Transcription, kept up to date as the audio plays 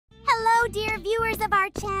Hello, dear viewers of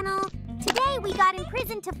our channel. Today we got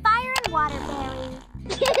imprisoned to Fire and Waterberry.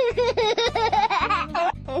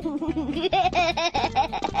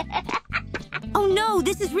 Oh no,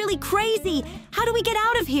 this is really crazy. How do we get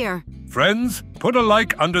out of here? Friends, put a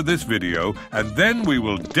like under this video, and then we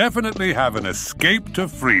will definitely have an escape to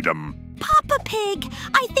freedom. Peppa Pig,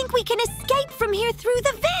 I think we can escape from here through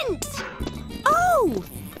the vent. Oh,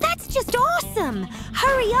 that's just awesome.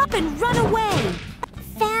 Hurry up and run away.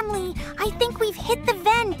 Family, I think we've hit the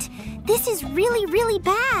vent. This is really, really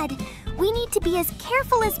bad. We need to be as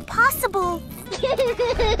careful as possible.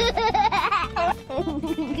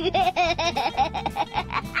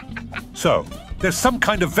 So, there's some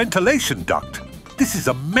kind of ventilation duct. This is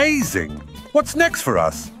amazing. What's next for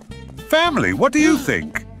us? Family, what do you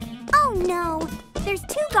think? Oh no, there's 2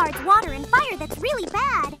 guards watering fire that's really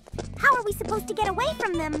bad. How are we supposed to get away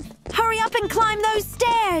from them? Hurry up and climb those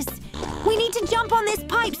stairs. We need to jump on this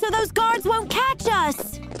pipe so those guards won't catch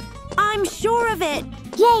us. I'm sure of it.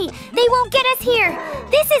 Yay, they won't get us here.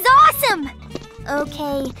 This is awesome.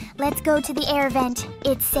 Okay, let's go to the air vent.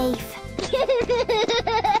 It's safe.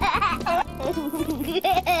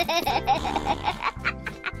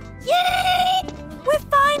 Yay! We're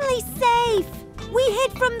finally safe. We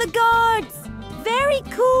hid from the guards. Very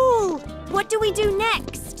cool. What do we do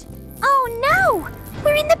next? Oh no!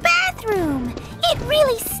 We're in the bathroom! It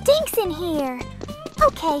really stinks in here!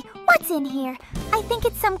 Okay, what's in here? I think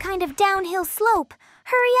it's some kind of downhill slope.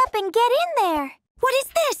 Hurry up and get in there! What is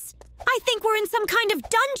this? I think we're in some kind of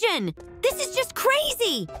dungeon! This is just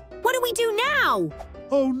crazy! What do we do now?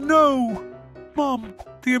 Oh no! Mom,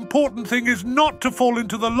 the important thing is not to fall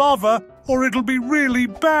into the lava, or it'll be really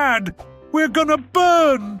bad. We're gonna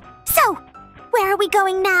burn! So, where are we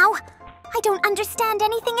going now? I don't understand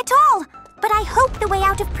anything at all, but I hope the way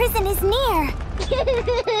out of prison is near.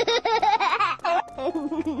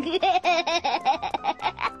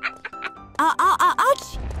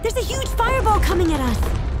 Ouch! There's a huge fireball coming at us.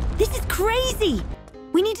 This is crazy.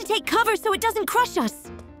 We need to take cover so it doesn't crush us.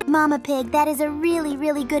 Mama Pig, that is a really,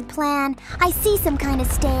 really good plan. I see some kind of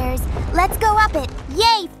stairs. Let's go up it.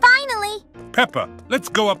 Yay, finally! Peppa, let's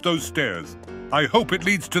go up those stairs. I hope it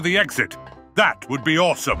leads to the exit. That would be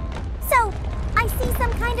awesome. So, I see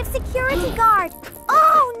some kind of security guard.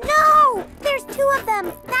 Oh, no! There's 2 of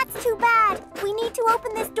them. That's too bad. We need to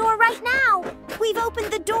open this door right now. We've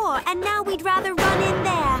opened the door, and now we'd rather run in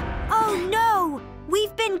there. Oh, no!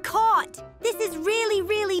 We've been caught. This is really,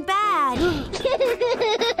 really bad.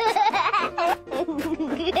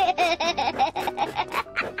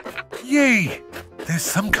 Yay! There's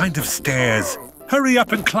some kind of stairs. Hurry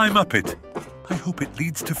up and climb up it. I hope it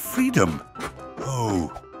leads to freedom.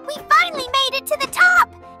 Oh. We finally made it to the top!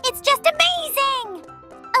 It's just amazing!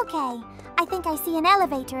 Okay, I think I see an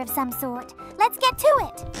elevator of some sort. Let's get to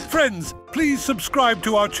it. Friends, please subscribe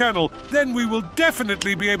to our channel. Then we will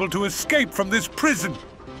definitely be able to escape from this prison.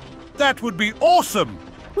 That would be awesome!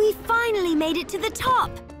 We finally made it to the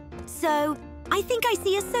top. So, I think I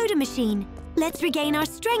see a soda machine. Let's regain our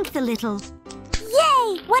strength a little.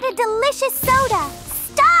 Yay! What a delicious soda!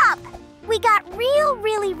 Stop! We got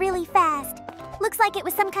really, really fast. Looks like it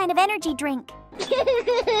was some kind of energy drink.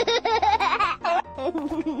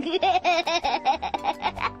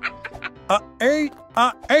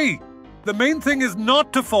 The main thing is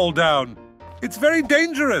not to fall down. It's very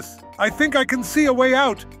dangerous. I think I can see a way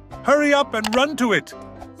out. Hurry up and run to it.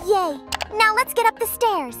 Yay! Now let's get up the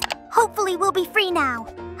stairs. Hopefully we'll be free now.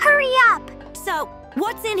 Hurry up! So,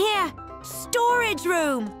 what's in here? Storage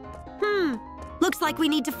room. Looks like we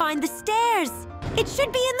need to find the stairs. It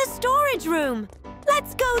should be in the storage room.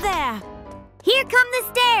 Let's go there. Here come the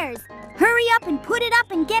stairs. Hurry up and put it up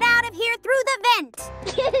and get out of here through the vent.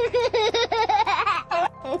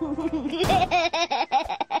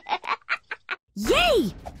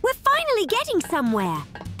 Yay! We're finally getting somewhere.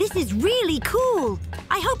 This is really cool.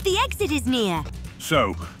 I hope the exit is near.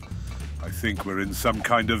 So, I think we're in some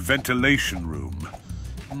kind of ventilation room.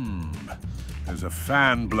 There's a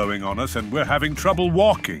fan blowing on us and we're having trouble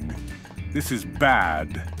walking. This is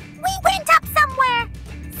bad. We went up somewhere.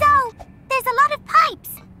 So, there's a lot of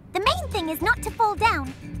pipes. The main thing is not to fall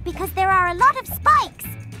down because there are a lot of spikes.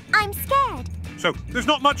 I'm scared. So, there's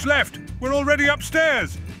not much left. We're already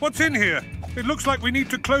upstairs. What's in here? It looks like we need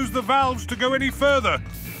to close the valves to go any further.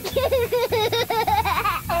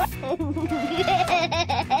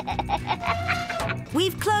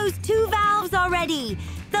 We've closed 2 valves already.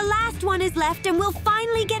 The last one is left and we'll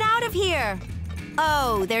finally get out of here.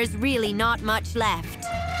 Oh, there's really not much left.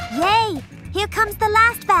 Yay! Here comes the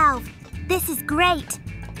last valve. This is great.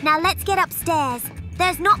 Now let's get upstairs.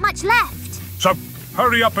 There's not much left. So,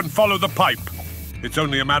 hurry up and follow the pipe. It's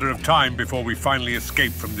only a matter of time before we finally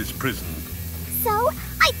escape from this prison. So,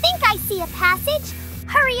 I think I see a passage.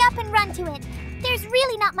 Hurry up and run to it. There's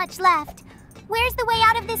really not much left. Where's the way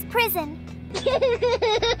out of this prison?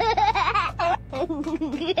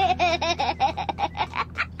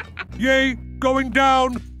 Yay, going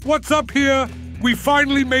down. What's up here? We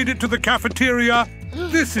finally made it to the cafeteria.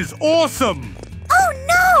 This is awesome. Oh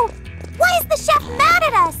no! Why is the chef mad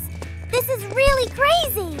at us? This is really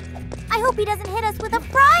crazy. I hope he doesn't hit us with a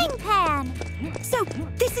frying pan. So,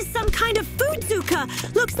 this is some kind of foodzuka.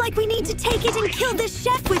 Looks like we need to take it and kill this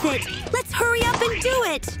chef with it. Let's hurry up and do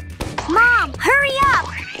it. Mom, hurry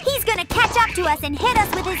up! He's gonna catch up to us and hit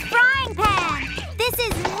us with his frying pan. This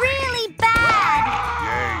is really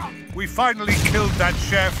bad. Yay, we finally killed that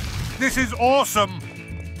chef. This is awesome.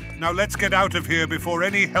 Now let's get out of here before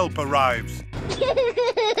any help arrives.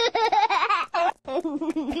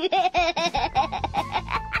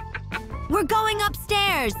 We're going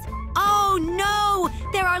upstairs. Oh no!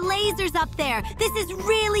 There are lasers up there. This is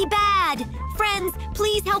really bad. Friends,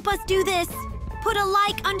 please help us do this. Put a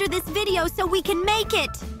like under this video so we can make it.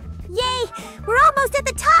 Yay! We're almost at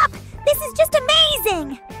the top. This is just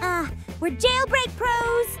amazing. We're jailbreak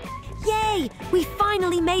pros. Yay! We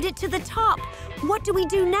finally made it to the top. What do we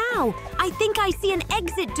do now? I think I see an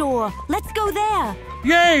exit door. Let's go there.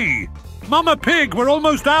 Yay! Mama Pig, we're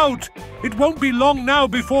almost out. It won't be long now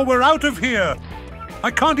before we're out of here. I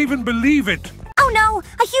can't even believe it. Oh no!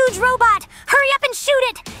 A huge robot! Hurry up and shoot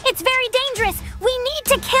it! It's very dangerous! We need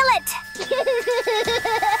to kill it!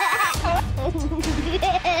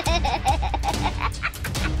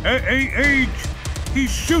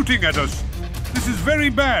 He's shooting at us. This is very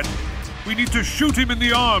bad. We need to shoot him in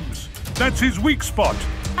the arms. That's his weak spot.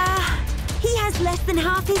 He has less than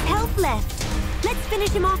half his health left. Let's finish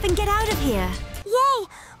him off and get out of here. Yay!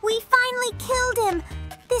 We finally killed him!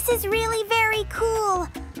 This is really very cool.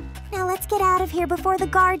 Now let's get out of here before the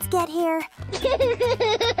guards get here.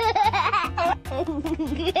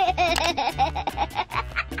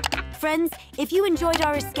 Friends, if you enjoyed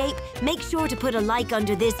our escape, make sure to put a like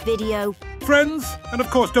under this video. Friends, and of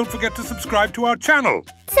course don't forget to subscribe to our channel.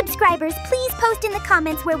 Subscribers, please post in the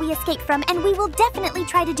comments where we escaped from, and we will definitely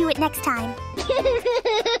try to do it next time.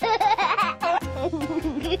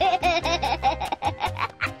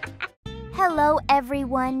 Hello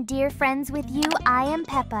everyone, dear friends with you, I am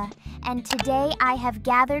Peppa, and today I have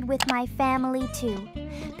gathered with my family to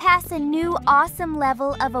pass a new awesome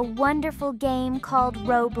level of a wonderful game called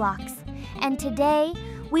Roblox. And today,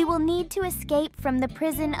 we will need to escape from the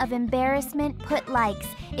prison of embarrassment. Put likes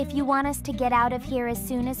if you want us to get out of here as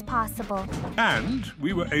soon as possible. And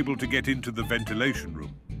we were able to get into the ventilation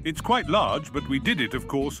room. It's quite large, but we did it, of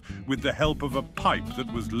course, with the help of a pipe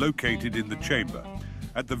that was located in the chamber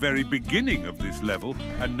at the very beginning of this level,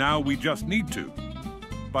 and now we just need to.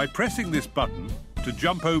 By pressing this button to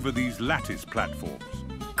jump over these lattice platforms.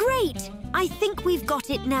 Great! I think we've got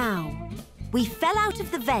it now. We fell out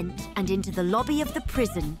of the vent and into the lobby of the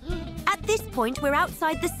prison. At this point, we're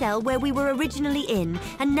outside the cell where we were originally in,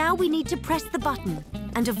 and now we need to press the button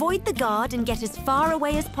and avoid the guard and get as far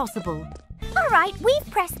away as possible. All right,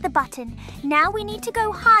 we've pressed the button. Now we need to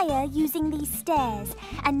go higher using these stairs.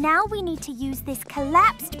 And now we need to use this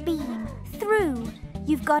collapsed beam through.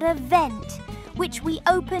 You've got a vent, which we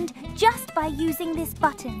opened just by using this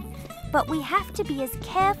button. But we have to be as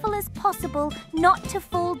careful as possible not to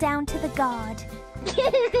fall down to the guard.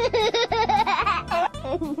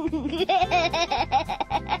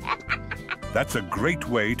 That's a great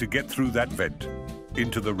way to get through that vent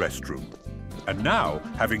into the restroom. And now,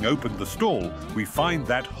 having opened the stall, we find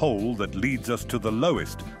that hole that leads us to the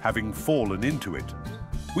lowest, having fallen into it.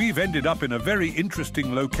 We've ended up in a very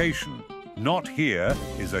interesting location. Not here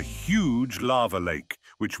is a huge lava lake,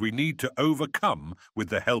 which we need to overcome with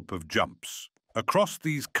the help of jumps across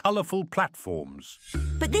these colourful platforms.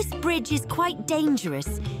 But this bridge is quite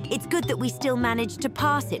dangerous. It's good that we still managed to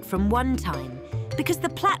pass it from one time, because the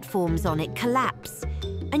platforms on it collapse,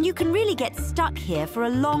 and you can really get stuck here for a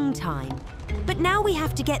long time. But now we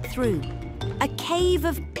have to get through. A cave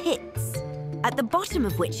of pits, at the bottom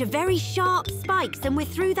of which are very sharp spikes, and we're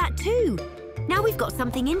through that too. Now we've got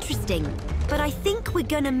something interesting, but I think we're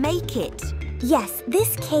gonna make it. Yes,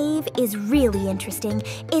 this cave is really interesting.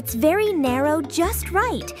 It's very narrow, just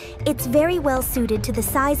right. It's very well suited to the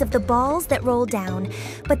size of the balls that roll down.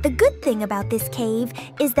 But the good thing about this cave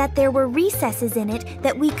is that there were recesses in it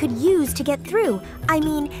that we could use to get through. I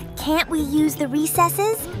mean, can't we use the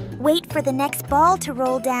recesses? Wait for the next ball to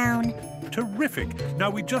roll down. Terrific!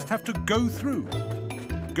 Now we just have to go through.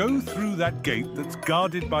 Go through that gate that's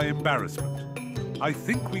guarded by embarrassment. I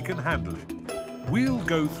think we can handle it. We'll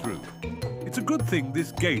go through. It's a good thing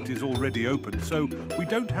this gate is already open, so we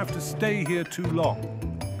don't have to stay here too long,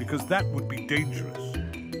 because that would be dangerous.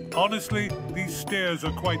 Honestly, these stairs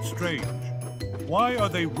are quite strange. Why are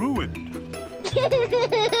they ruined?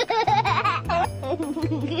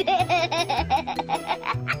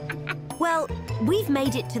 Well, we've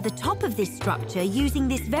made it to the top of this structure using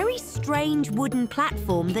this very strange wooden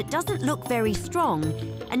platform that doesn't look very strong,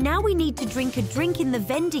 and now we need to drink a drink in the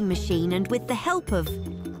vending machine, and with the help of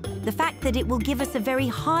the fact that it will give us a very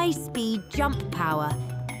high-speed jump power.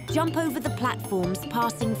 Jump over the platforms,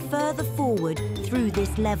 passing further forward through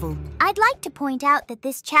this level. I'd like to point out that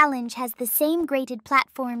this challenge has the same grated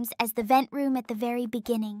platforms as the vent room at the very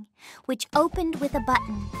beginning, which opened with a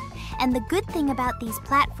button. And the good thing about these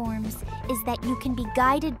platforms is that you can be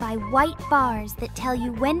guided by white bars that tell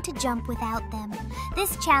you when to jump without them.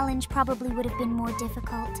 This challenge probably would have been more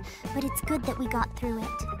difficult, but it's good that we got through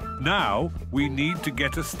it. Now we need to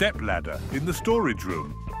get a stepladder in the storage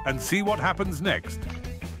room and see what happens next.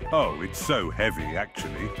 Oh, it's so heavy,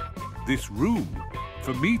 actually. This room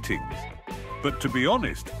for meetings. But to be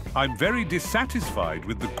honest, I'm very dissatisfied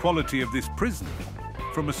with the quality of this prison.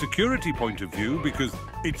 From a security point of view, because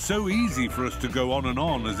it's so easy for us to go on and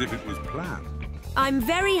on as if it was planned. I'm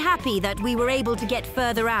very happy that we were able to get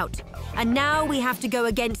further out. And now we have to go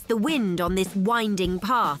against the wind on this winding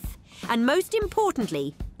path. And most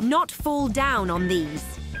importantly, not fall down on these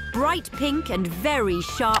bright pink and very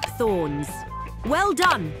sharp thorns. Well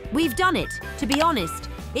done! We've done it. To be honest,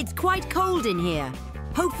 it's quite cold in here.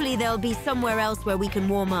 Hopefully there'll be somewhere else where we can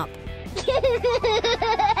warm up.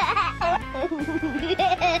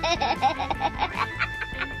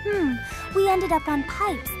 We ended up on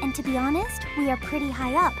pipes, and to be honest, we are pretty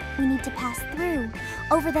high up. We need to pass through,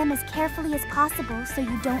 over them as carefully as possible so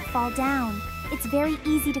you don't fall down. It's very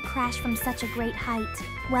easy to crash from such a great height.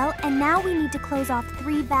 Well, and now we need to close off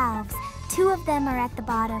 3 valves. 2 of them are at the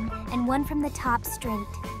bottom, and 1 from the top straight.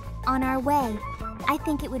 On our way, I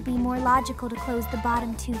think it would be more logical to close the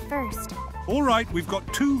bottom 2 first. All right, we've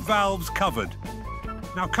got 2 valves covered.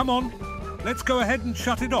 Now come on, let's go ahead and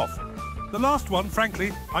shut it off. The last one,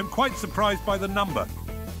 frankly, I'm quite surprised by the number.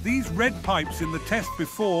 These red pipes in the test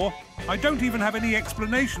before, I don't even have any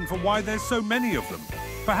explanation for why there's so many of them.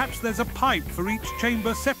 Perhaps there's a pipe for each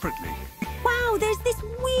chamber separately. Wow, there's this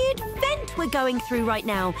weird vent we're going through right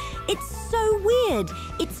now. It's so weird.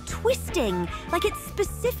 It's twisting, like it's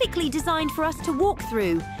specifically designed for us to walk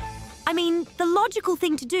through. I mean, the logical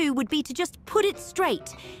thing to do would be to just put it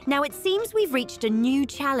straight. Now it seems we've reached a new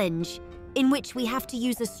challenge, in which we have to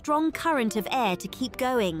use a strong current of air to keep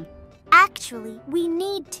going. Actually, we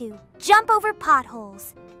need to jump over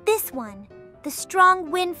potholes. This one. The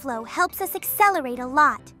strong wind flow helps us accelerate a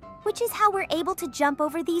lot, which is how we're able to jump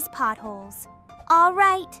over these potholes. All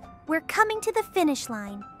right, we're coming to the finish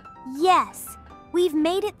line. Yes, we've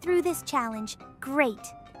made it through this challenge.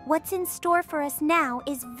 Great. What's in store for us now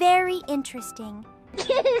is very interesting.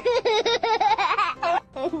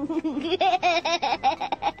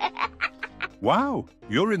 Wow,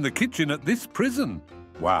 you're in the kitchen at this prison.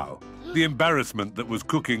 Wow, the embarrassment that was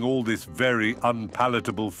cooking all this very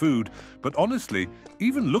unpalatable food. But honestly,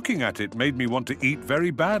 even looking at it made me want to eat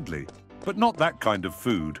very badly. But not that kind of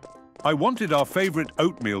food. I wanted our favorite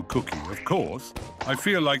oatmeal cookie, of course. I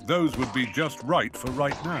feel like those would be just right for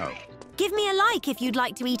right now. Give me a like if you'd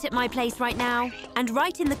like to eat at my place right now. And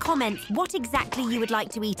write in the comments what exactly you would like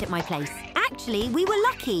to eat at my place. Actually, we were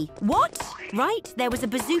lucky. What? Right, there was a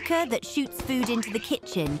bazooka that shoots food into the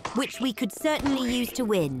kitchen, which we could certainly use to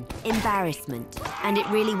win. Embarrassment. And it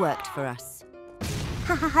really worked for us.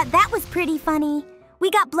 That was pretty funny.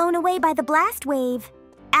 We got blown away by the blast wave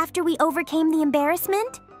after we overcame the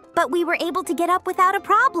embarrassment, but we were able to get up without a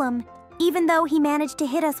problem, even though he managed to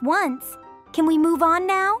hit us once. Can we move on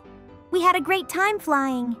now? We had a great time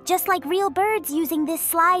flying, just like real birds using this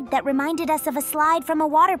slide that reminded us of a slide from a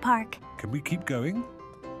water park. Can we keep going?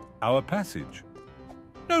 Our passage.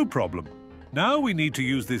 No problem. Now we need to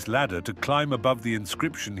use this ladder to climb above the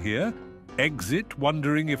inscription here. Exit,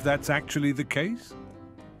 wondering if that's actually the case.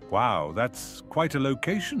 Wow, that's quite a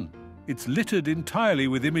location. It's littered entirely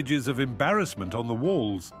with images of embarrassment on the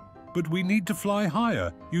walls. But we need to fly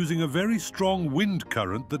higher, using a very strong wind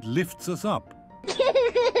current that lifts us up.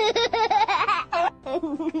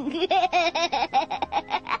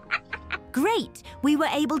 Great! We were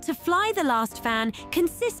able to fly the last fan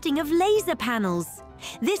consisting of laser panels.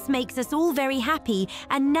 This makes us all very happy,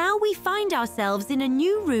 and now we find ourselves in a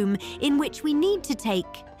new room in which we need to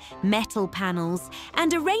take metal panels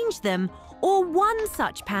and arrange them, or one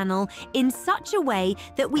such panel, in such a way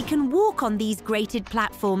that we can walk on these grated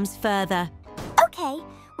platforms further. Okay,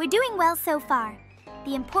 we're doing well so far.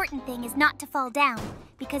 The important thing is not to fall down,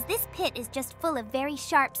 because this pit is just full of very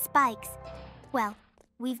sharp spikes. Well,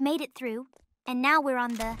 we've made it through, and now we're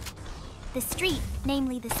on the street,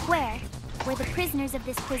 namely the square, where the prisoners of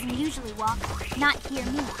this prison usually walk, not here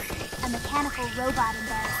me, a mechanical robot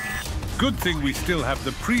embarrassment. Good thing we still have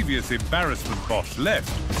the previous embarrassment boss left,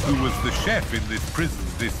 who was the chef in this prison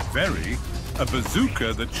this very, a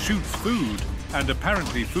bazooka that shoots food, and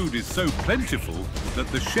apparently food is so plentiful that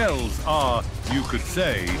the shelves are, you could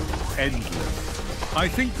say, endless. I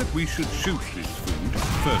think that we should shoot this food,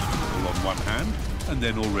 first of all on one hand, and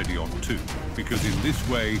then already on two, because in this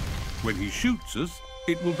way, when he shoots us,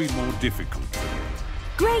 it will be more difficult.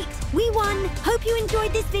 Great! We won! Hope you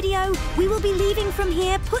enjoyed this video. We will be leaving from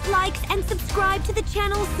here. Put likes and subscribe to the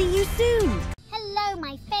channel. See you soon! Hello,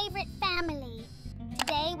 my favorite family.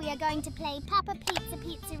 Today we are going to play Papa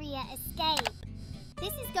Pizzeria Escape.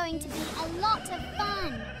 This is going to be a lot of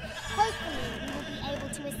fun. Hopefully we will be able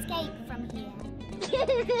to escape from here.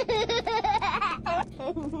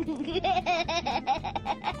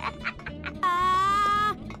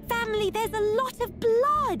 Family, there's a lot of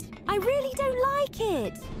blood. I really don't like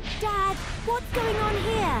it. Dad, what's going on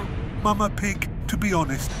here? Mama Pig, to be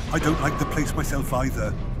honest, I don't like the place myself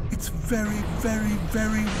either. It's very, very,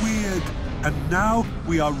 very weird. And now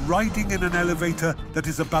we are riding in an elevator that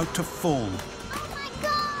is about to fall. Oh my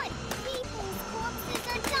God! People's corpses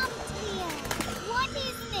are dumped here. What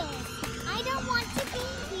is this? I don't want to be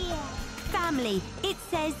here. Family, it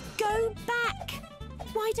says go back.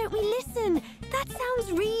 Why don't we listen? That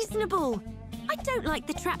sounds reasonable. I don't like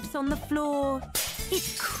the traps on the floor.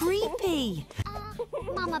 It's creepy.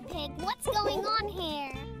 Mama Pig, what's going on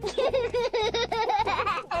here?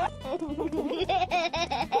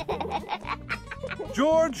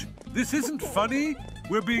 George, this isn't funny.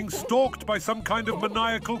 We're being stalked by some kind of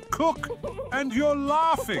maniacal cook, and you're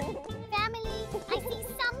laughing. Family, I see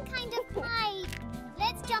some kind of pipe.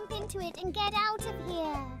 Let's jump into it and get out of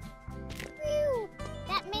here. Phew,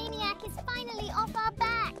 that maniac is finally off our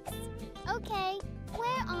backs. Okay,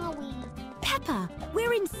 where are we? Peppa,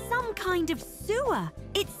 we're in some kind of sewer.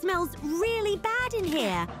 It smells really bad in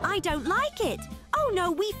here. I don't like it. Oh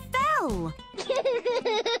no, we fell.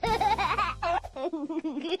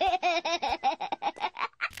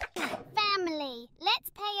 Family, let's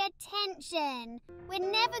pay attention.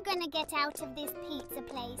 We're never gonna get out of this pizza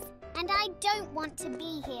place, and I don't want to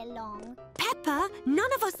be here long. Peppa,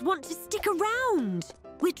 none of us want to stick around.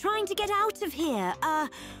 We're trying to get out of here.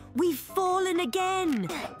 We've fallen again.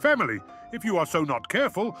 Family, if you are so not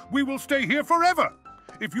careful, we will stay here forever.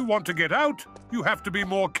 If you want to get out, you have to be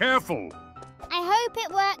more careful. I hope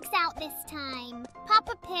it works out this time.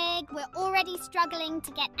 Papa Pig, we're already struggling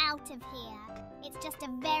to get out of here. It's just a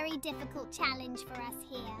very difficult challenge for us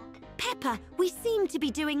here. Peppa, we seem to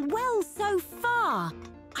be doing well so far.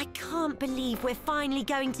 I can't believe we're finally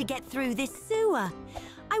going to get through this sewer.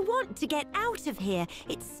 I want to get out of here.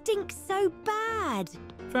 It stinks so bad.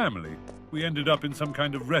 Family, we ended up in some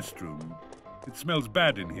kind of restroom. It smells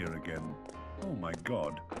bad in here again. Oh my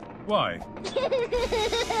God. Why?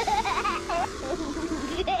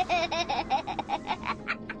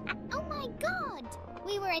 Oh my God!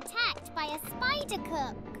 We were attacked by a spider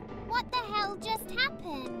cook. What the hell just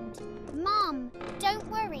happened? Mom, don't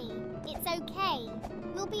worry. It's okay.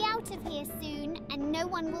 We'll be out of here soon and no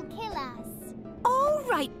one will kill us. All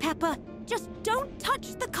right, Peppa. Just don't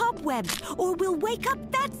touch the cobwebs or we'll wake up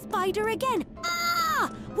that spider again.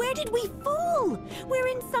 Ah! Where did we fall? We're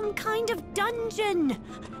in some kind of dungeon.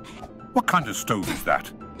 What kind of stove is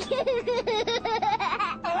that?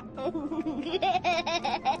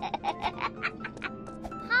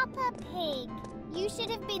 Papa Pig, you should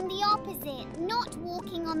have been the opposite, not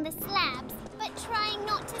walking on the slabs, but trying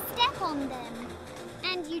not to step on them.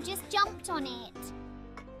 And you just jumped on it.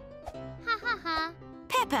 Ha ha ha.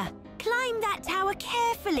 Peppa, climb that tower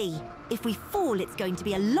carefully. If we fall, it's going to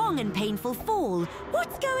be a long and painful fall.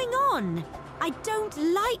 What's going on? I don't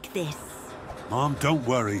like this. Mom, don't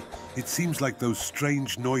worry. It seems like those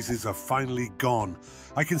strange noises are finally gone.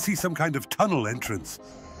 I can see some kind of tunnel entrance.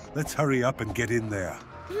 Let's hurry up and get in there.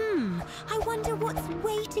 I wonder what's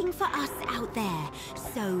waiting for us out there.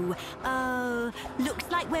 So, looks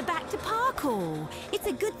like we're back to parkour. It's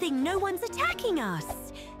a good thing no one's attacking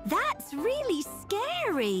us. That's really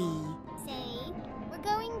scary. See, we're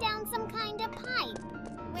going down some kind of pipe.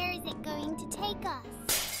 Where is it going to take us?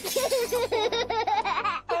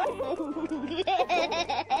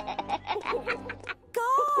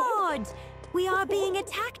 God! We are being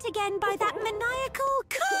attacked again by that maniacal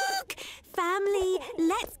cook! Family,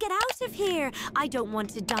 let's get out of here. I don't want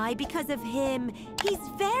to die because of him. He's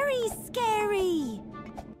very scary.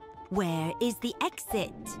 Where is the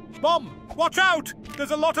exit? Mom, watch out!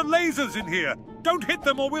 There's a lot of lasers in here. Don't hit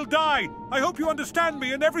them or we'll die. I hope you understand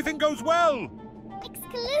me and everything goes well.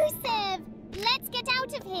 Exclusive! Let's get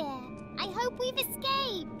out of here. I hope we've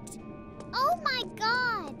escaped. Oh my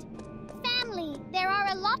god! Family, there are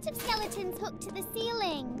a lot of skeletons hooked to the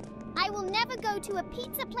ceiling. I will never go to a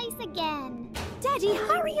pizza place again. Daddy,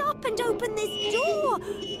 hurry up and open this door.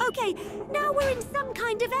 Okay, now we're in some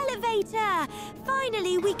kind of elevator.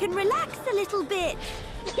 Finally, we can relax a little bit.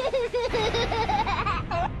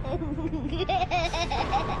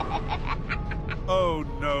 Oh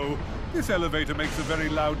no, this elevator makes a very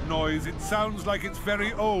loud noise. It sounds like it's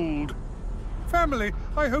very old. Family,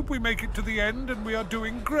 I hope we make it to the end and we are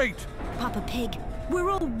doing great. Papa Pig, we're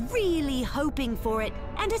all really hoping for it,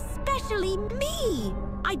 and especially me.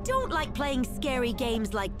 I don't like playing scary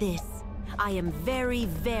games like this. I am very,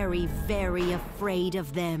 very, very afraid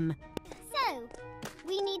of them. So,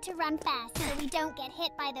 we need to run fast so we don't get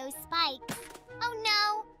hit by those spikes. Oh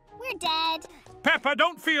no, we're dead. Peppa,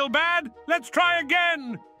 don't feel bad. Let's try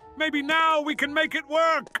again. Maybe now we can make it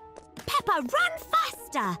work. Peppa, run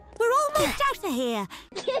faster. We're almost out of here.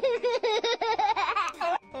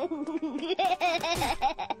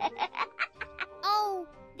 Oh,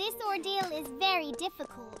 this ordeal is very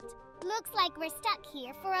difficult. Looks like we're stuck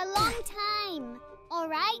here for a long time. All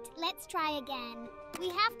right, let's try again. We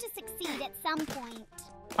have to succeed at some point.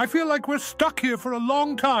 I feel like we're stuck here for a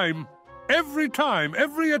long time. Every time,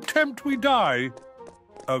 every attempt we die.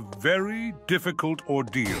 A very difficult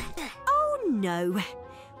ordeal. Oh, no.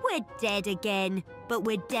 We're dead again, but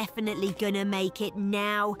we're definitely gonna make it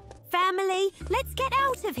now. Family, let's get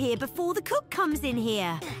out of here before the cook comes in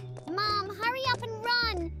here. Mom, hurry up and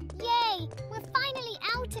run. Yay, we're finally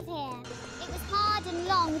out of here. It was hard and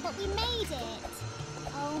long, but we made it.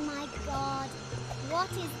 Oh my god,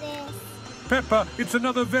 what is this? Peppa, it's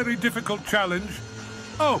another very difficult challenge.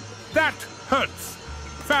 Oh, that hurts.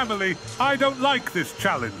 Family, I don't like this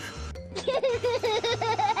challenge.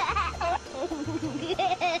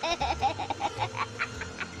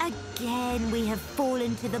 Again, we have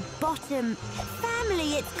fallen to the bottom.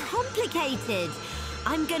 Family, it's complicated.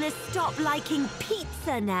 I'm gonna stop liking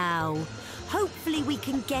pizza now. Hopefully we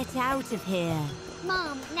can get out of here.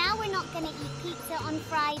 Mom, now we're not gonna eat pizza on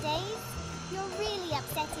Fridays. You're really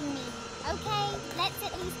upsetting me. Okay, let's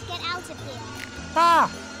at least get out of here. Ah,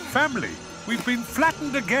 family, we've been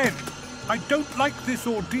flattened again. I don't like this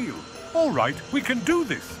ordeal. All right, we can do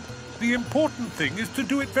this. The important thing is to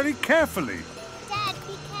do it very carefully. Dad,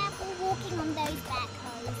 be careful walking on those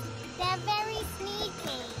backhoes. They're very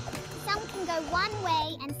sneaky. Some can go one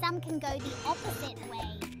way and some can go the opposite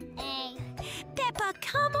way. Peppa,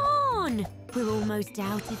 come on! We're almost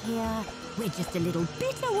out of here. We're just a little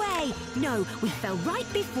bit away. No, we fell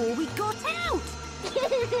right before we got out.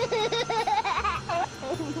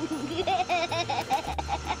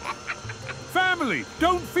 Family,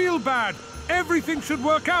 don't feel bad. Everything should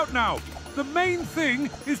work out now. The main thing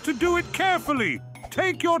is to do it carefully.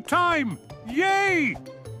 Take your time. Yay!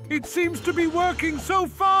 It seems to be working so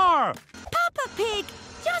far. Peppa Pig,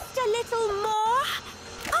 just a little more.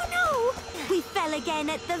 Oh no! We fell again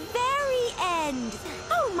at the very end.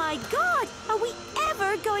 Oh my god! Are we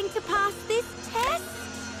ever going to pass this test?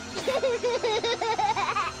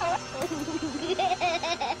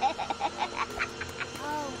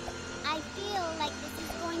 Oh, I feel like this is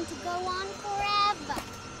going to go on forever.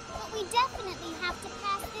 But we definitely have to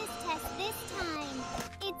pass this test this time.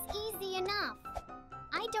 It's easy enough.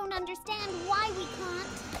 I don't understand why we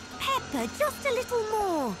can't. Peppa, just a little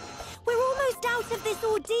more. We're almost out of this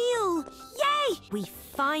ordeal. Yay! We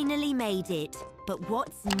finally made it. But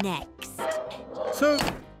what's next? So,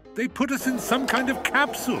 they put us in some kind of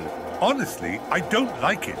capsule. Honestly, I don't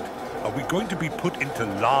like it. Are we going to be put into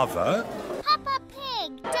lava? Peppa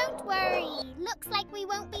Pig, don't worry. Looks like we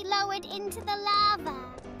won't be lowered into the lava.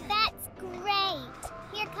 That's great.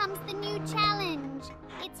 Here comes the new challenge.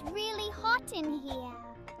 It's really hot in here.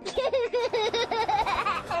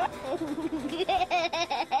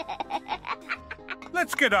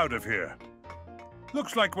 Let's get out of here.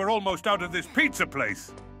 Looks like we're almost out of this pizza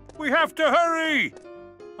place. We have to hurry!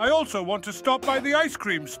 I also want to stop by the ice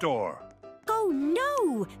cream store. Oh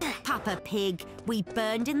no! Peppa Pig, we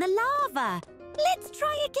burned in the lava. Let's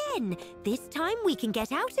try again. This time we can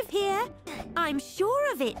get out of here. I'm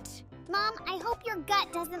sure of it. Mom, I hope your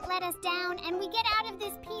gut doesn't let us down and we get out of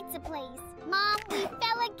this pizza place. Mom, we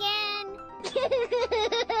fell again.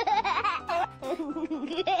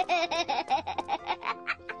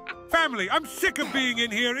 Family, I'm sick of being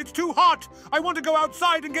in here. It's too hot. I want to go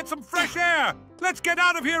outside and get some fresh air. Let's get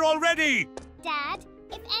out of here already. Dad,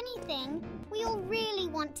 if anything, we you'll really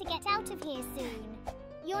want to get out of here soon.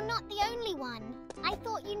 You're not the only one. I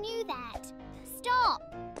thought you knew that.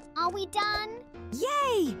 Stop! Are we done?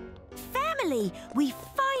 Yay! Family, we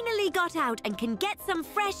finally got out and can get some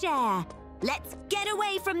fresh air. Let's get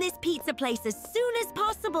away from this pizza place as soon as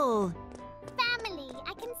possible. Family,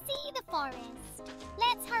 I can see the forest.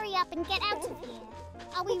 Let's hurry up and get out of here.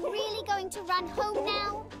 Are we really going to run home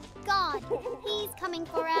now? God, he's coming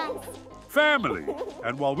for us. Family.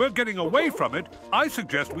 And while we're getting away from it, I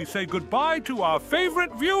suggest we say goodbye to our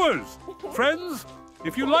favorite viewers. Friends,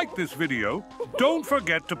 if you like this video, don't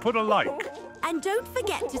forget to put a like. And don't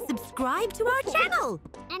forget to subscribe to our channel.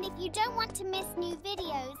 And if you don't want to miss new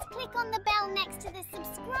videos, click on the bell next to the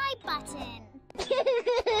subscribe button.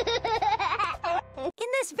 In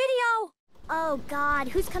this video... Oh God,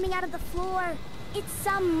 who's coming out of the floor? It's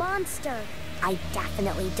some monster. I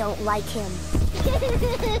definitely don't like him.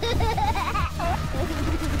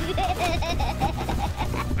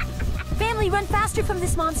 Family, run faster from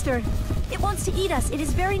this monster. It wants to eat us. It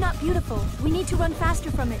is very not beautiful. We need to run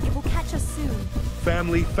faster from it. It will catch us soon.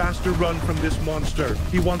 Family, faster run from this monster.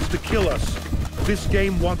 He wants to kill us. This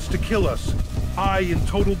game wants to kill us. I in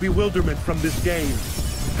total bewilderment from this game.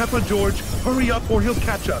 Peppa, George, hurry up or he'll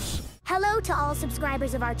catch us. Hello to all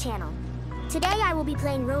subscribers of our channel. Today I will be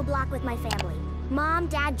playing Roblox with my family. Mom,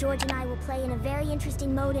 Dad, George, and I will play in a very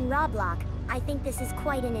interesting mode in Roblox. I think this is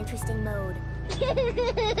quite an interesting mode.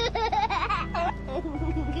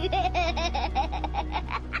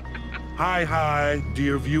 Hi,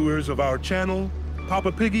 dear viewers of our channel.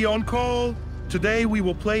 Papa Piggy on call. Today we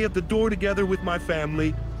will play at the door together with my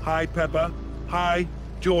family. Hi, Peppa. Hi,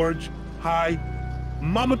 George. Hi,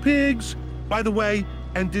 Mama Pigs. By the way,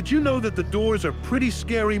 and did you know that the doors are pretty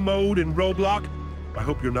scary mode in Roblox? I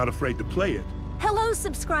hope you're not afraid to play it. Hello,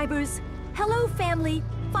 subscribers. Hello, family.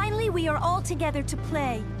 Finally, we are all together to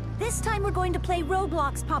play. This time we're going to play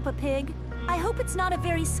Roblox, Papa Pig. I hope it's not a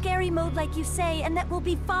very scary mode like you say, and that we'll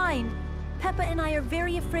be fine. Peppa and I are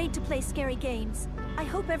very afraid to play scary games. I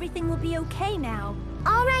hope everything will be okay now.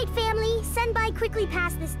 All right, family. Send by quickly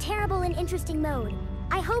past this terrible and interesting mode.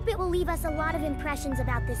 I hope it will leave us a lot of impressions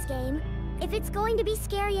about this game. If it's going to be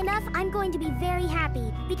scary enough, I'm going to be very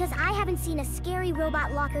happy, because I haven't seen a scary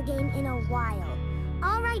robot locker game in a while.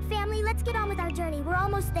 All right, family, let's get on with our journey. We're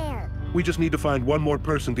almost there. We just need to find one more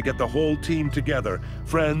person to get the whole team together.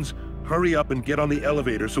 Friends, hurry up and get on the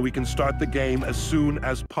elevator so we can start the game as soon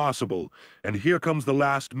as possible. And here comes the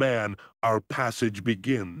last man. Our passage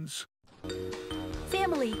begins.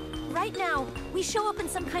 Family, right now, we show up in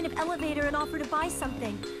some kind of elevator and offer to buy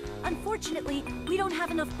something. Unfortunately, we don't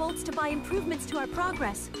have enough bolts to buy improvements to our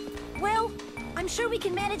progress. Well, I'm sure we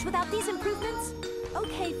can manage without these improvements.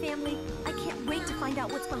 Okay, family. I can't wait to find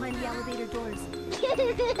out what's behind the elevator doors.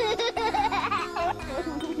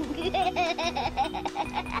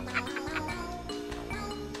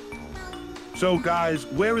 So guys,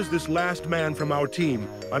 where is this last man from our team?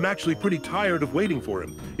 I'm actually pretty tired of waiting for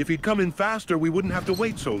him. If he'd come in faster, we wouldn't have to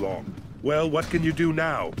wait so long. Well, what can you do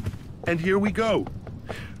now? And here we go.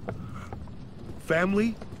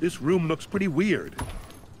 Family, this room looks pretty weird.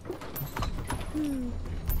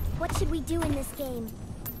 What should we do in this game?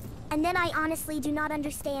 And then I honestly do not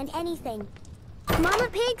understand anything. Mama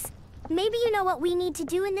Pigs, maybe you know what we need to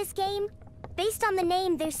do in this game? Based on the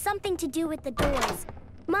name, there's something to do with the doors.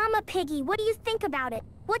 Mama Piggy, what do you think about it?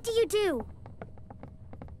 What do you do?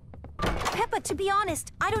 Peppa, to be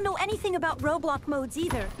honest, I don't know anything about Roblox modes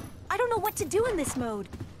either. I don't know what to do in this mode.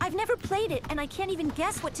 I've never played it, and I can't even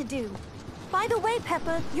guess what to do. By the way,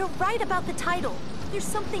 Peppa, you're right about the title. There's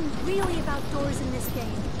something really about doors in this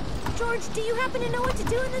game. George, do you happen to know what to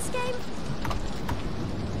do in this game?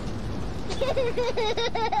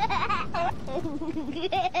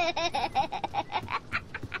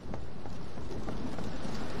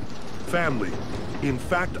 Family, in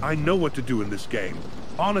fact, I know what to do in this game.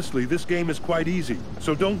 Honestly, this game is quite easy,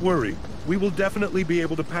 so don't worry. We will definitely be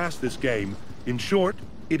able to pass this game. In short,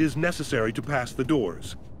 it is necessary to pass the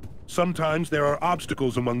doors. Sometimes there are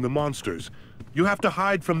obstacles among the monsters. You have to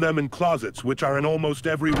hide from them in closets, which are in almost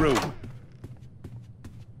every room.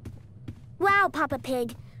 Wow, Papa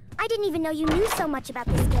Pig. I didn't even know you knew so much about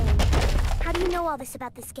this game. How do you know all this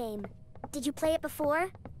about this game? Did you play it before?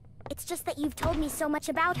 It's just that you've told me so much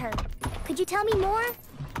about her. Could you tell me more?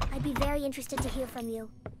 I'd be very interested to hear from you.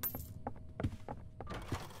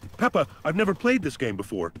 Peppa, I've never played this game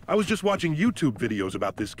before. I was just watching YouTube videos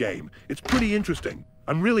about this game. It's pretty interesting.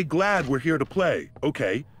 I'm really glad we're here to play.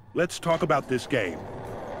 Okay, let's talk about this game.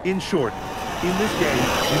 In short, in this game,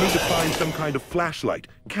 you need to find some kind of flashlight,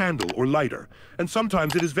 candle, or lighter. And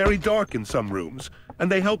sometimes it is very dark in some rooms,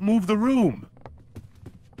 and they help move the room.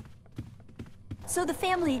 So the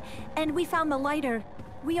family and we found the lighter.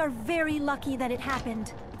 We are very lucky that it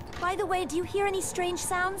happened. By the way, do you hear any strange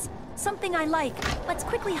sounds? Something I like. Let's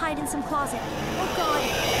quickly hide in some closet. Oh God,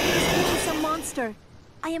 it is really some monster.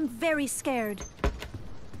 I am very scared.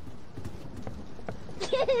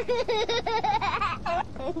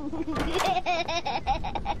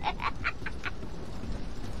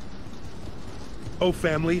 Oh,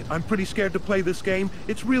 family, I'm pretty scared to play this game.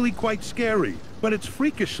 It's really quite scary, but it's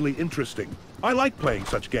freakishly interesting. I like playing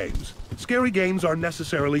such games. Scary games are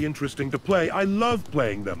necessarily interesting to play. I love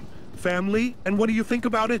playing them. Family, and what do you think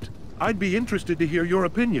about it? I'd be interested to hear your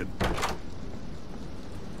opinion.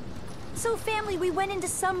 So family, we went into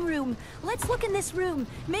some room. Let's look in this room.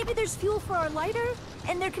 Maybe there's fuel for our lighter,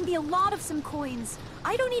 and there can be a lot of some coins.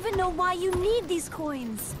 I don't even know why you need these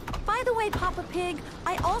coins. By the way, Papa Pig,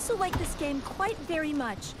 I also like this game quite very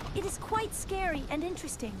much. It is quite scary and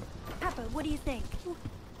interesting. Peppa, what do you think?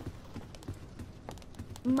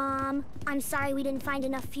 Mom, I'm sorry we didn't find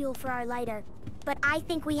enough fuel for our lighter, but I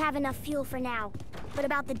think we have enough fuel for now. But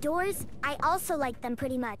about the doors, I also like them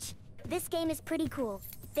pretty much. This game is pretty cool.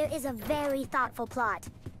 There is a very thoughtful plot.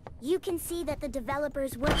 You can see that the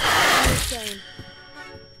developers worked hard on this game.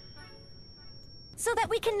 So that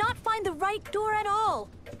we cannot find the right door at all.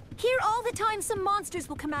 Here all the time some monsters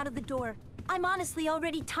will come out of the door. I'm honestly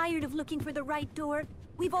already tired of looking for the right door.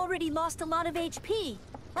 We've already lost a lot of HP.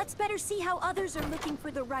 Let's better see how others are looking for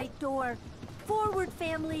the right door. Forward,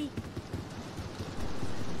 family.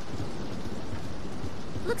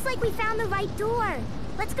 Looks like we found the right door.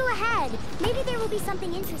 Let's go ahead. Maybe there will be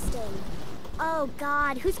something interesting. Oh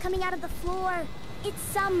God, who's coming out of the floor? It's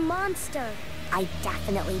some monster. I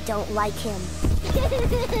definitely don't like him.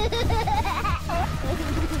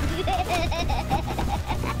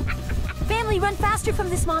 Family, run faster from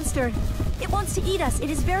this monster. It wants to eat us. It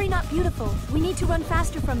is very not beautiful. We need to run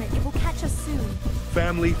faster from it. It will catch us soon.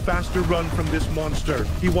 Family, faster run from this monster.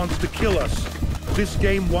 He wants to kill us. This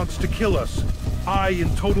game wants to kill us. I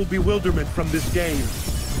in total bewilderment from this game.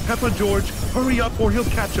 Peppa, George, hurry up or he'll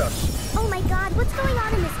catch us. Oh my God, what's going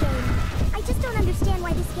on in this game? I just don't understand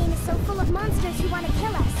why this game is so full of monsters who want to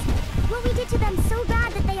kill us. What we did to them so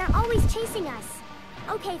bad that they are always chasing us.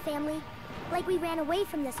 Okay, family. Like we ran away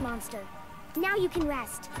from this monster. Now you can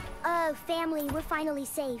rest. Family, we're finally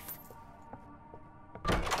safe.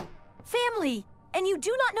 Family! And you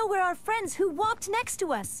do not know where our friends who walked next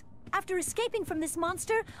to us. After escaping from this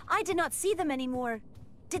monster, I did not see them anymore.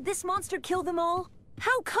 Did this monster kill them all?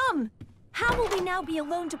 How come? How will we now be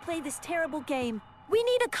alone to play this terrible game? We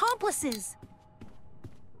need accomplices!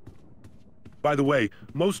 By the way,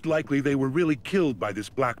 most likely they were really killed by this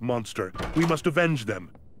black monster. We must avenge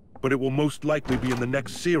them. But it will most likely be in the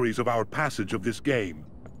next series of our passage of this game.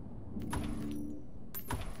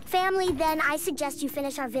 Family, then I suggest you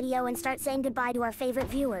finish our video and start saying goodbye to our favorite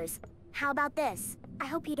viewers. How about this? I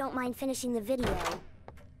hope you don't mind finishing the video.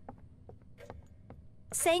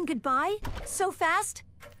 Saying goodbye? So fast?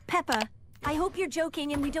 Peppa, I hope you're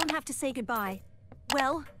joking and we don't have to say goodbye.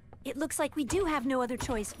 Well, it looks like we do have no other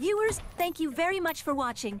choice. Viewers, thank you very much for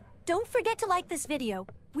watching. Don't forget to like this video.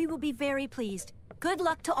 We will be very pleased. Good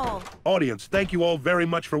luck to all. Audience, thank you all very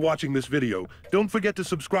much for watching this video. Don't forget to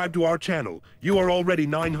subscribe to our channel. You are already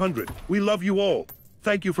 900. We love you all.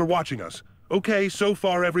 Thank you for watching us. Okay, so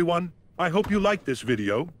far everyone, I hope you liked this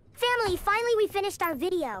video. Family, finally we finished our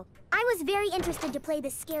video. I was very interested to play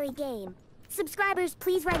this scary game. Subscribers,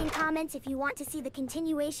 please write in comments if you want to see the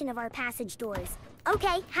continuation of our passage doors.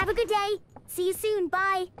 Okay, have a good day. See you soon,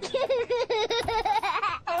 bye.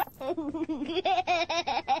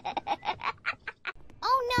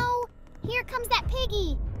 Oh no! Here comes that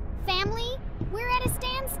Piggy! Family, we're at a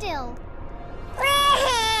standstill.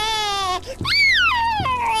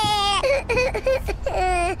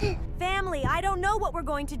 Family, I don't know what we're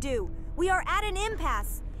going to do. We are at an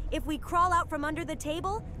impasse. If we crawl out from under the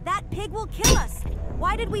table, that pig will kill us.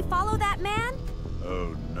 Why did we follow that man?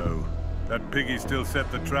 Oh no, that Piggy still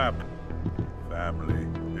set the trap. Family,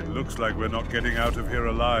 it looks like we're not getting out of here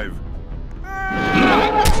alive.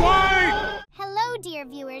 Why? Hello, dear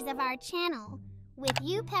viewers of our channel. With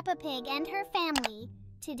you, Peppa Pig and her family.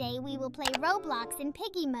 Today we will play Roblox in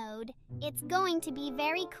Piggy mode. It's going to be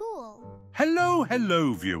very cool. Hello,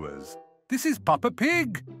 hello, viewers. This is Peppa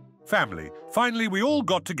Pig. Family, finally we all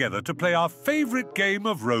got together to play our favorite game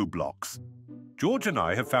of Roblox. George and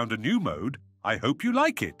I have found a new mode. I hope you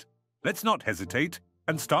like it. Let's not hesitate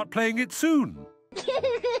and start playing it soon.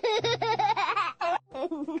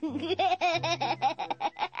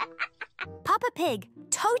 Papa Pig,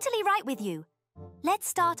 totally right with you. Let's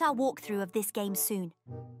start our walkthrough of this game soon.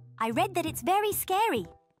 I read that it's very scary,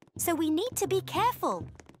 so we need to be careful.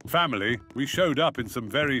 Family, we showed up in some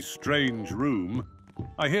very strange room.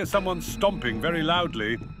 I hear someone stomping very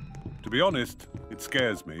loudly. To be honest, it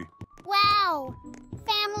scares me. Wow!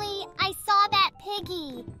 Family, I saw that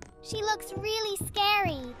Piggy. She looks really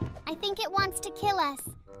scary. I think it wants to kill us.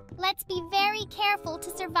 Let's be very careful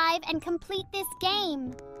to survive and complete this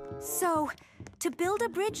game. So, to build a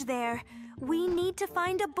bridge there, we need to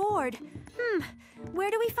find a board.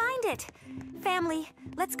 Where do we find it? Family,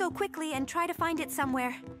 let's go quickly and try to find it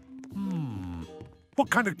somewhere. What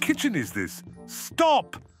kind of kitchen is this?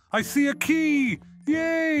 Stop! I see a key!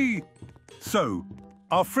 Yay! So,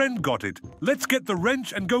 our friend got it. Let's get the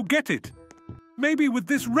wrench and go get it. Maybe with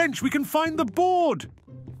this wrench we can find the board.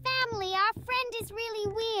 Family, our friend is really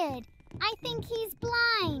weird. I think he's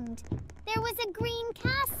blind. There was a green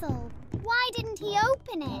castle. Why didn't he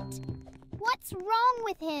open it? What's wrong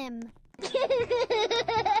with him?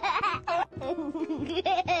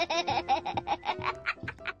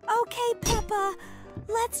 Okay, Peppa.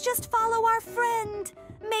 Let's just follow our friend.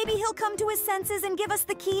 Maybe he'll come to his senses and give us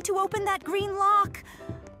the key to open that green lock.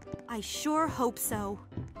 I sure hope so.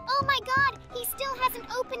 Oh my God, he still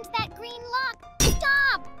hasn't opened that green lock.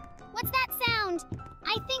 Stop! What's that sound?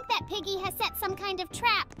 I think that Piggy has set some kind of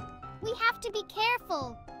trap. We have to be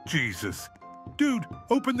careful. Jesus. Dude,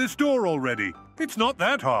 open this door already. It's not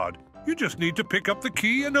that hard. You just need to pick up the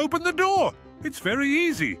key and open the door. It's very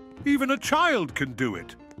easy. Even a child can do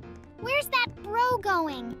it. Where's that bro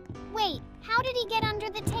going? Wait, how did he get under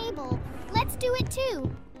the table? Let's do it too.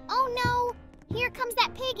 Oh no, here comes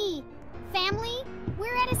that Piggy. Family,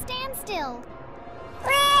 we're at a standstill.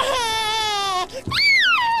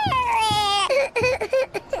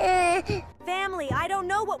 Family, I don't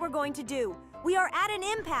know what we're going to do. We are at an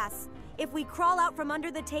impasse. If we crawl out from under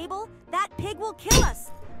the table, that pig will kill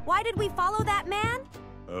us. Why did we follow that man?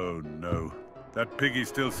 Oh no, that Piggy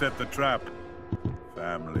still set the trap.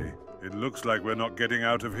 Family, it looks like we're not getting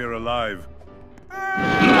out of here alive.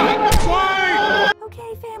 Why?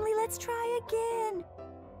 Okay, family, let's try again.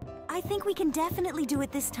 I think we can definitely do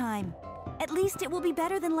it this time. At least it will be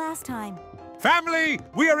better than last time. Family,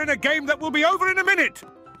 we are in a game that will be over in a minute.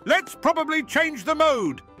 Let's probably change the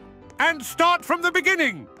mode and start from the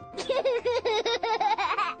beginning.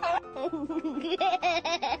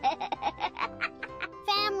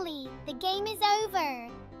 Family, the game is over.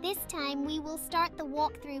 This time we will start the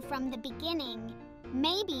walkthrough from the beginning.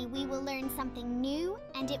 Maybe we will learn something new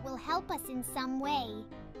and it will help us in some way.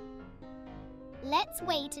 Let's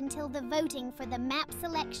wait until the voting for the map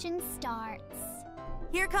selection starts.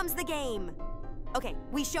 Here comes the game. Okay,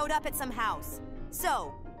 we showed up at some house.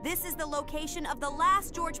 So, this is the location of the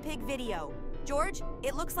last George Pig video. George,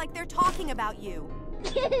 it looks like they're talking about you.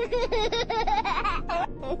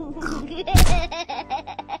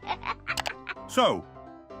 So,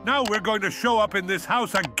 now we're going to show up in this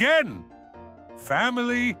house again.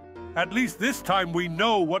 Family, at least this time we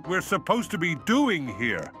know what we're supposed to be doing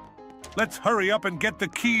here. Let's hurry up and get the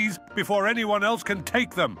keys before anyone else can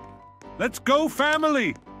take them. Let's go,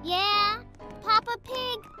 family! Yeah, Papa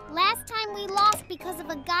Pig, last time we lost because of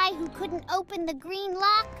a guy who couldn't open the green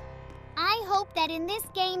lock. I hope that in this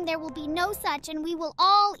game there will be no such and we will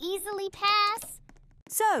all easily pass.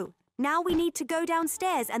 So, now we need to go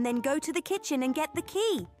downstairs and then go to the kitchen and get the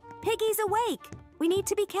key. Piggy's awake. We need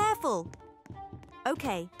to be careful.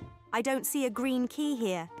 Okay, I don't see a green key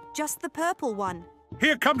here, just the purple one.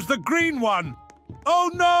 Here comes the green one!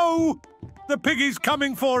 Oh no! The Piggy's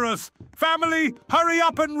coming for us! Family, hurry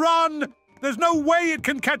up and run! There's no way it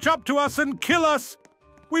can catch up to us and kill us!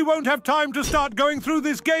 We won't have time to start going through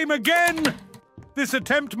this game again! This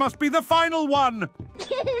attempt must be the final one!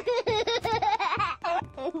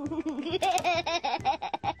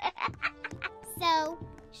 So,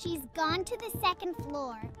 she's gone to the second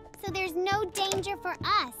floor, so there's no danger for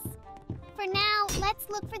us. For now, let's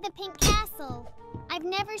look for the pink castle. I've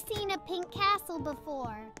never seen a pink castle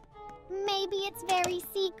before. Maybe it's very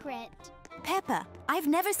secret. Peppa, I've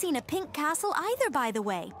never seen a pink castle either, by the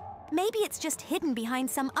way. Maybe it's just hidden behind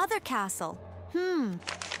some other castle.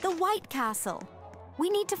 The white castle. We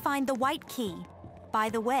need to find the white key. By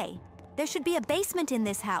the way, there should be a basement in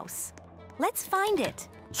this house. Let's find it.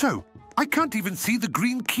 So, I can't even see the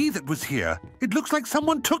green key that was here. It looks like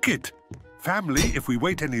someone took it. Family, if we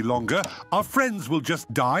wait any longer, our friends will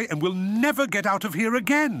just die and we'll never get out of here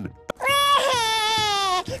again.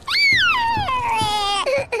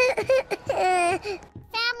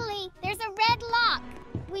 Family, there's a red lock.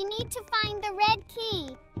 We need to find the red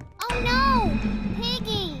key. Oh no!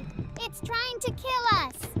 Piggy! It's trying to kill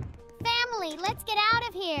us. Family, let's get out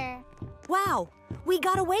of here. Wow, we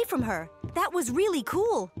got away from her. That was really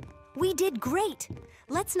cool. We did great.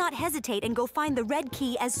 Let's not hesitate and go find the red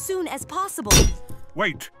key as soon as possible.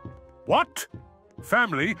 Wait, what?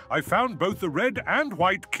 Family, I found both the red and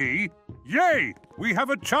white key. Yay! We have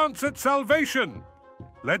a chance at salvation.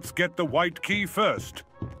 Let's get the white key first.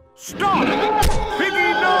 Stop!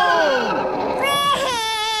 Piggy, no!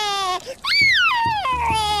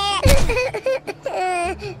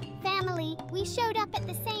 Family, we showed up at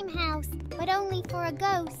the same house, but only for a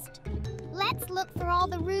ghost. Let's look for all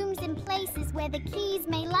the rooms and places where the keys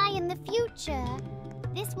may lie in the future.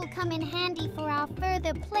 This will come in handy for our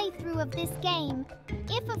further playthrough of this game.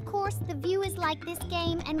 If, of course, the viewers like this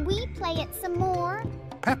game and we play it some more.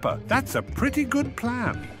 Peppa, that's a pretty good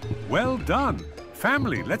plan. Well done.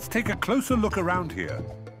 Family, let's take a closer look around here.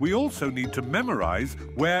 We also need to memorize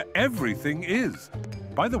where everything is.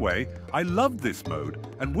 By the way, I loved this mode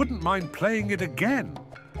and wouldn't mind playing it again.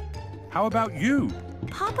 How about you?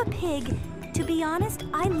 Papa Pig, to be honest,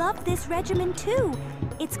 I love this regimen too.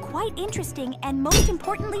 It's quite interesting and most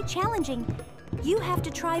importantly challenging. You have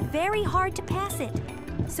to try very hard to pass it.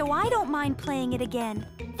 So I don't mind playing it again.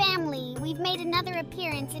 Family, we've made another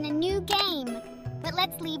appearance in a new game. But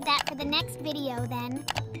let's leave that for the next video then.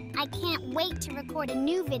 I can't wait to record a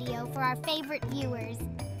new video for our favorite viewers.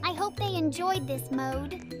 I hope they enjoyed this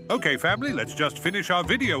mode. Okay, family, let's just finish our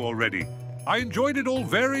video already. I enjoyed it all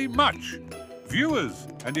very much. Viewers,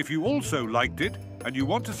 and if you also liked it, and you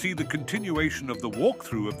want to see the continuation of the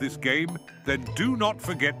walkthrough of this game, then do not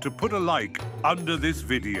forget to put a like under this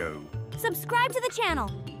video. Subscribe to the channel.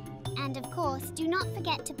 And of course, do not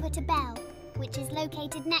forget to put a bell, which is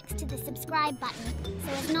located next to the subscribe button,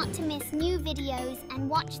 so as not to miss new videos and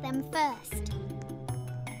watch them first.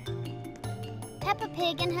 Peppa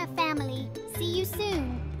Pig and her family. See you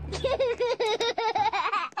soon.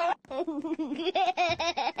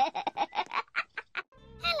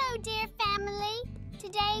 Hello, dear family.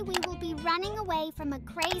 Today we will be running away from a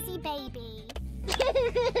crazy baby.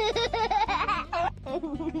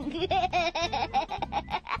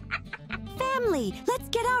 Family, let's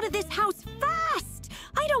get out of this house fast!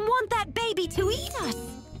 I don't want that baby to eat us!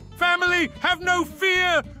 Family, have no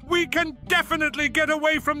fear! We can definitely get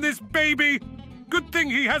away from this baby! Good thing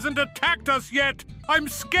he hasn't attacked us yet! I'm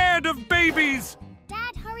scared of babies!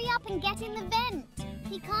 Dad, hurry up and get in the vent.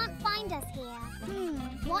 He can't find us here.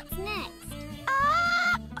 What's next?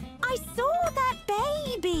 Ah! I saw that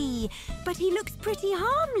baby! But he looks pretty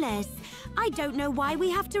harmless. I don't know why we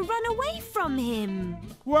have to run away from him.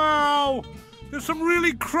 Wow! There's some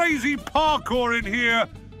really crazy parkour in here!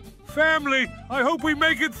 Family, I hope we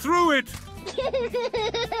make it through it!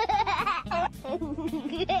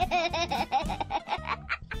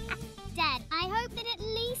 Dad, I hope that at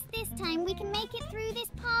least this time we can make it through this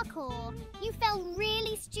parkour. You felt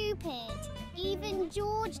really stupid. Even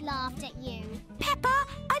George laughed at you. Peppa,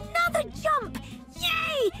 another jump!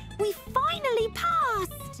 Yay! We finally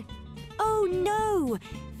passed! Oh no!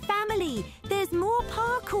 Family, there's more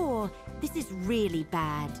parkour. This is really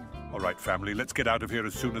bad. All right, family, let's get out of here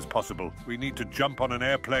as soon as possible. We need to jump on an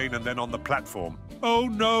airplane and then on the platform. Oh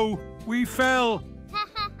no! We fell! Ha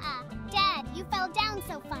ha ha! Dad, you fell down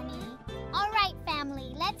so funny. All right,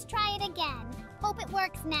 family, let's try it again. Hope it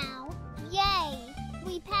works now. Yay!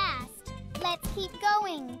 We passed. Let's keep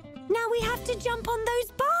going. Now we have to jump on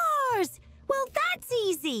those bars! Well, that's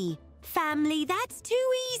easy. Family, that's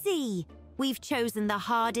too easy. We've chosen the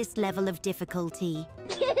hardest level of difficulty.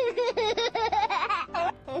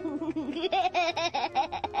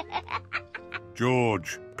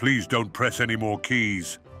 George, please don't press any more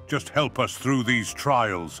keys. Just help us through these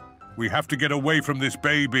trials. We have to get away from this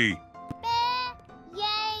baby. Bear!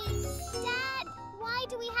 Yay! Dad, why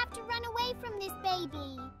do we have to run away from this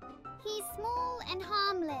baby? He's small and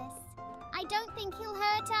harmless. I don't think he'll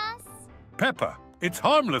hurt us. Peppa, it's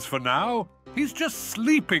harmless for now. He's just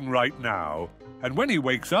sleeping right now. And when he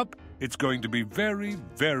wakes up, it's going to be very,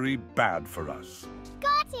 very bad for us.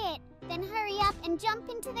 Got it! Then hurry up and jump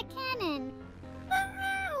into the cannon.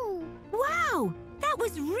 Woohoo! Wow! That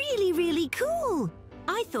was really, really cool.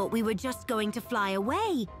 I thought we were just going to fly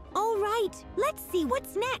away. All right, let's see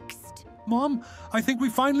what's next. Mom, I think we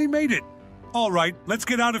finally made it. All right, let's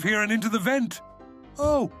get out of here and into the vent.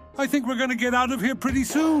 Oh, I think we're going to get out of here pretty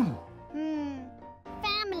soon.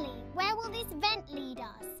 Family, where will this vent lead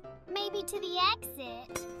us? Maybe to the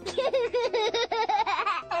exit?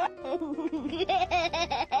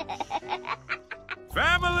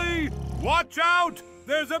 Family, watch out!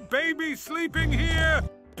 There's a baby sleeping here.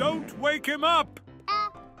 Don't wake him up.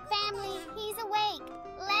 Family, he's awake.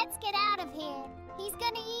 Let's get out of here. He's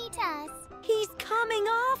gonna eat us. He's coming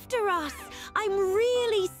after us. I'm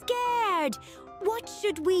really scared. What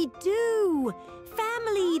should we do?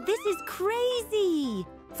 Family, this is crazy.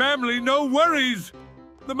 Family, no worries.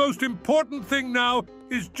 The most important thing now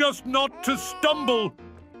is just not to stumble.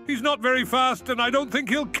 He's not very fast, and I don't think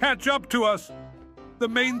he'll catch up to us. The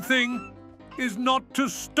main thing is not to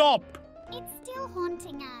stop. It's still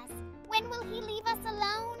haunting us. When will he leave us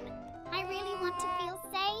alone? I really want to feel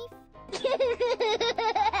safe.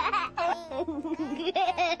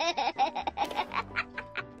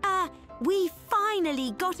 We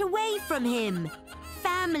finally got away from him.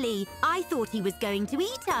 Family, I thought he was going to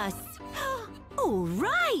eat us. All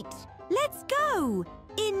right, let's go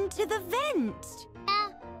into the vent.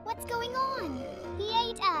 What's going on? He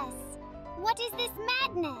ate us. What is this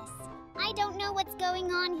madness? I don't know what's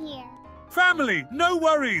going on here. Family, no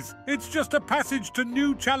worries. It's just a passage to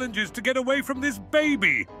new challenges to get away from this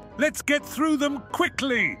baby. Let's get through them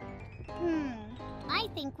quickly. I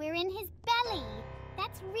think we're in his belly.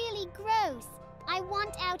 That's really gross. I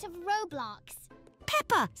want out of Roblox.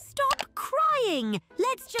 Peppa, stop crying.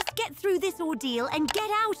 Let's just get through this ordeal and get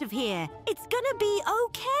out of here. It's gonna be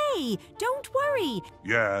okay. Don't worry.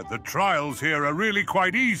 Yeah, the trials here are really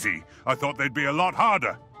quite easy. I thought they'd be a lot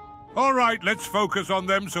harder. All right, let's focus on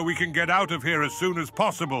them so we can get out of here as soon as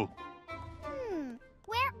possible.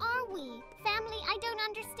 Where are we? Family, I don't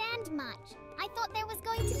understand much. I thought there was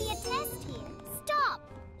going to be a test here. Stop!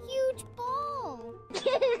 Huge ball!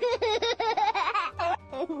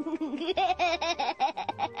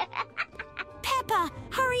 Peppa,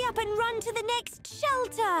 hurry up and run to the next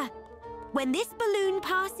shelter. When this balloon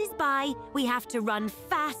passes by, we have to run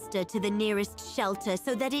faster to the nearest shelter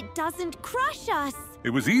so that it doesn't crush us. It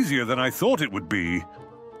was easier than I thought it would be.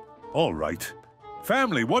 All right.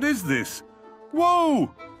 Family, what is this?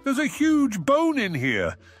 Whoa! There's a huge bone in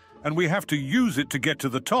here, and we have to use it to get to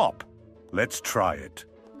the top. Let's try it.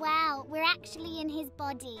 Wow, we're actually in his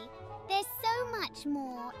body. There's so much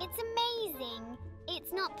more. It's amazing.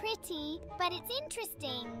 It's not pretty, but it's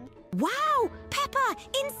interesting. Wow! Peppa,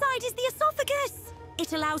 inside is the esophagus.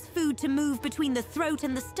 It allows food to move between the throat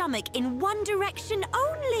and the stomach in one direction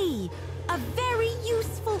only. A very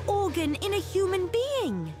useful organ in a human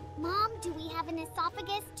being. Mom, do we have an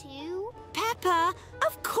esophagus too? Peppa,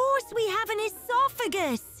 of course we have an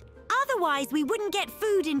esophagus. Otherwise, we wouldn't get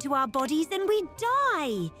food into our bodies and we'd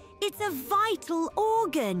die. It's a vital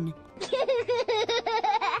organ.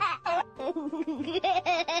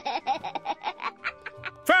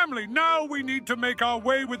 Family, now we need to make our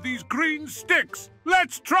way with these green sticks.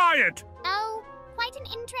 Let's try it. Oh, quite an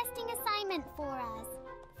interesting assignment for us.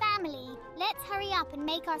 Family, let's hurry up and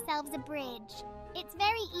make ourselves a bridge. It's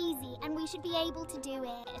very easy and we should be able to do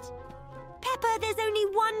it. Peppa, there's only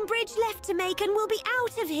one bridge left to make and we'll be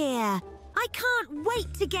out of here. I can't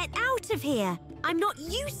wait to get out of here. I'm not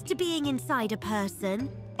used to being inside a person.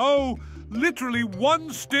 Oh, literally one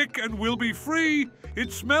stick and we'll be free.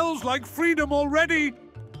 It smells like freedom already.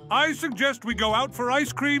 I suggest we go out for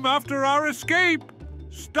ice cream after our escape.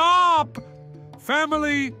 Stop!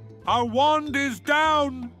 Family, our wand is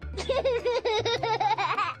down.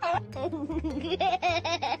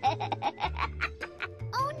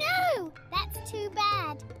 Oh no! That's too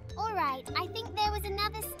bad. All right, I think there was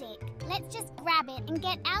another stick. Let's just grab it and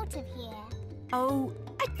get out of here. Oh,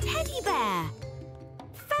 a teddy bear.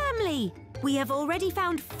 Family, we have already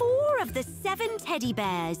found 4 of the 7 teddy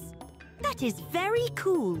bears. That is very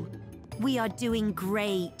cool. We are doing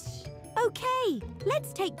great. Okay,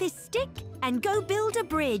 let's take this stick and go build a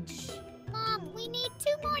bridge. Mom, we need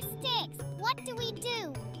 2 more sticks. What do we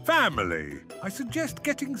do? Family, I suggest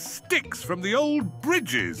getting sticks from the old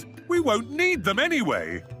bridges. We won't need them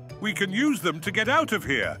anyway. We can use them to get out of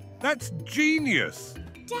here. That's genius.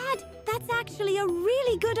 Dad, that's actually a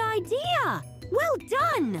really good idea. Well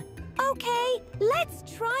done. Okay, let's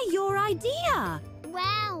try your idea.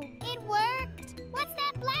 Wow, it worked. What's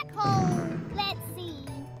that black hole? Let's see.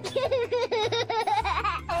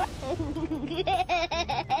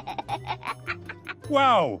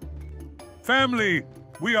 Wow. Family,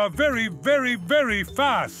 we are very, very, very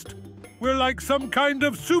fast. We're like some kind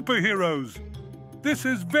of superheroes. This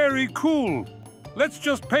is very cool. Let's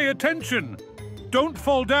just pay attention. Don't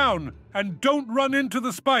fall down and don't run into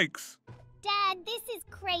the spikes. Dad, this is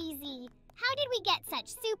crazy. How did we get such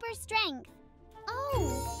super strength?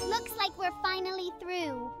 Oh, looks like we're finally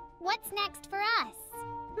through. What's next for us?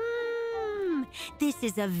 This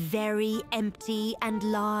is a very empty and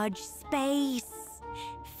large space.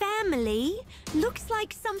 Family, looks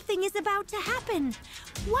like something is about to happen.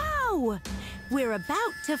 Wow! We're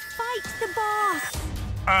about to fight the boss.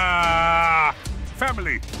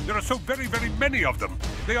 Family, there are so very, very many of them.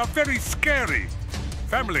 They are very scary.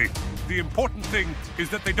 Family, the important thing is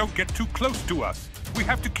that they don't get too close to us. We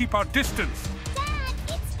have to keep our distance. Dad!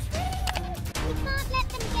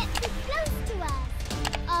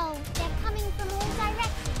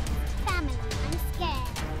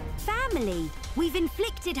 Family, we've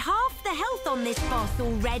inflicted half the health on this boss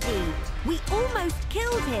already. We almost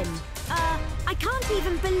killed him. I can't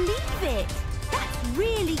even believe it. That's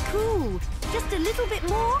really cool. Just a little bit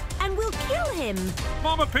more and we'll kill him.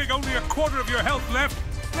 Mama Pig, only a quarter of your health left.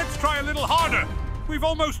 Let's try a little harder. We've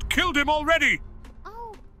almost killed him already.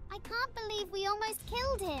 Oh, I can't believe we almost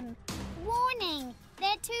killed him. Warning,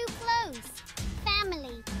 they're too close.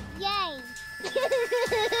 Family, yay.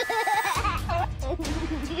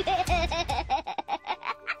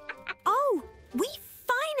 Oh, we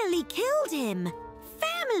finally killed him.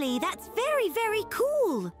 Family, that's very, very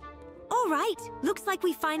cool. All right, looks like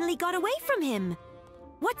we finally got away from him.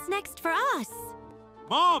 What's next for us?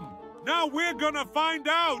 Mom, now we're gonna find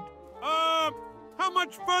out. How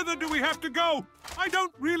much further do we have to go? I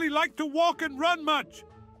don't really like to walk and run much.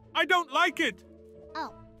 I don't like it.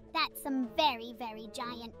 Oh, that's some very, very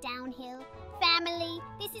giant downhill. Family,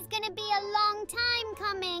 this is gonna be a long time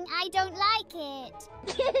coming. I don't like it.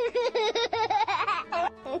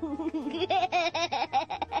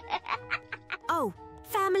 Oh,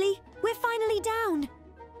 family, we're finally down.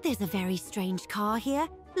 There's a very strange car here.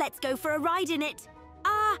 Let's go for a ride in it.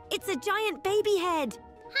 Ah, it's a giant baby head.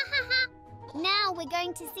 Ha ha ha. Now we're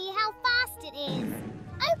going to see how fast it is.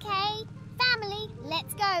 Okay, family,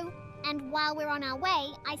 let's go. And while we're on our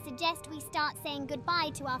way, I suggest we start saying goodbye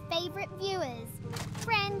to our favorite viewers.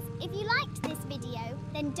 Friends, if you liked this video,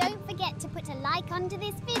 then don't forget to put a like under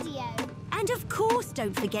this video. And of course,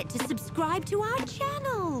 don't forget to subscribe to our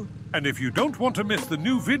channel. And if you don't want to miss the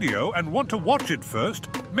new video and want to watch it first,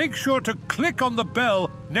 make sure to click on the bell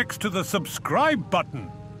next to the subscribe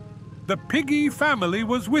button. The Piggy family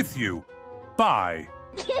was with you. Bye.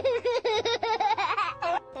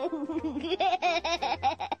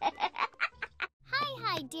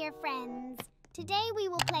 Hi, dear friends. Today we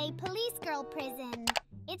will play Police Girl Prison.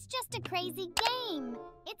 It's just a crazy game.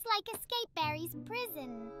 It's like Escape Barry's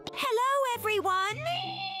prison. Hello, everyone.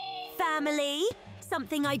 Family,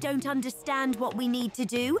 something I don't understand what we need to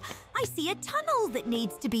do. I see a tunnel that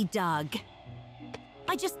needs to be dug.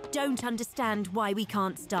 I just don't understand why we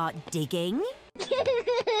can't start digging.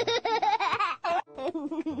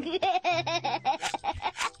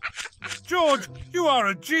 George, you are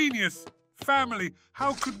a genius. Family,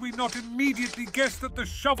 how could we not immediately guess that the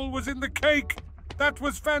shovel was in the cake? That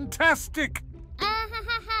was fantastic. Ha ha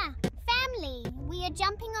ha. Family, we are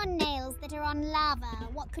jumping on nails that are on lava.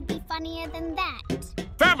 What could be funnier than that?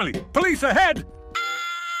 Family, police ahead!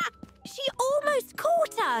 Ah! She almost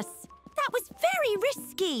caught us. That was very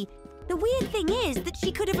risky. The weird thing is that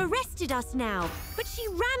she could have arrested us now, but she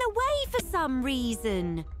ran away for some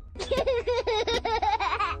reason.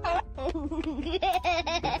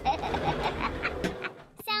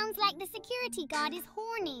 Sounds like the security guard is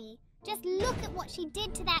horny. Just look at what she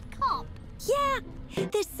did to that cop. Yeah,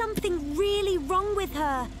 there's something really wrong with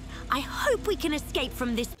her. I hope we can escape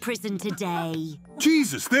from this prison today.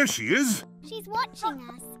 Jesus, there she is. She's watching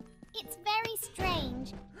us. It's very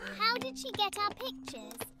strange. How did she get our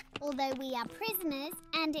pictures? Although we are prisoners,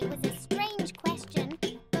 and it was a strange question,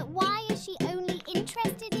 but why is she only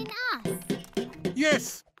interested in us?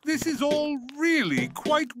 Yes, this is all really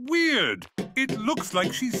quite weird. It looks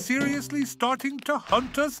like she's seriously starting to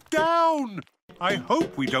hunt us down. I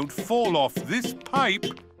hope we don't fall off this pipe.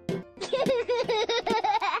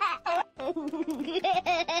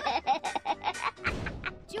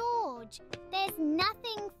 George, there's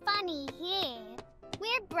nothing funny here.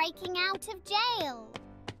 We're breaking out of jail.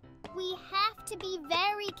 We have to be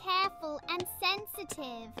very careful and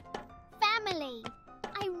sensitive. Family,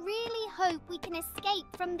 I really hope we can escape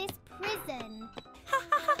from this prison.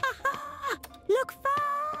 Look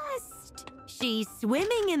fast! She's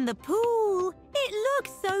swimming in the pool. It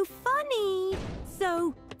looks so funny.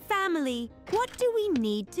 So, family, what do we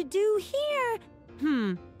need to do here?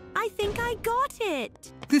 I think I got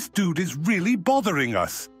it. This dude is really bothering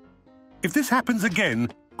us. If this happens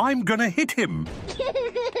again, I'm gonna hit him.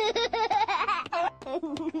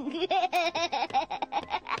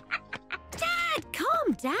 Dad,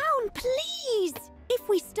 calm down, please. If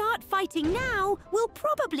we start fighting now, we'll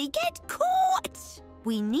probably get caught.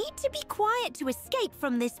 We need to be quiet to escape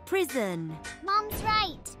from this prison. Mom's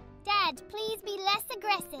right. Dad, please be less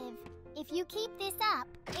aggressive. If you keep this up,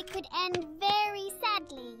 it could end very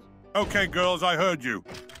sadly. Okay, girls, I heard you.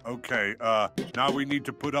 Okay, now we need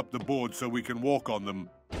to put up the boards so we can walk on them.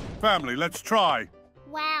 Family, let's try.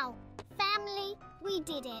 Wow. Family, we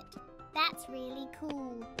did it. That's really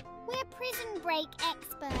cool. We're prison break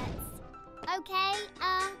experts. Okay,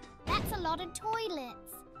 that's a lot of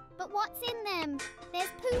toilets. But what's in them?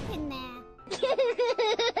 There's poop in there.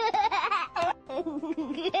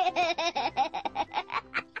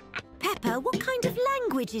 Peppa, what kind of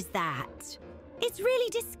language is that? It's really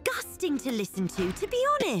disgusting to listen to be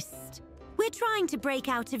honest. We're trying to break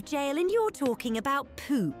out of jail and you're talking about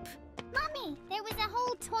poop. Mummy, there was a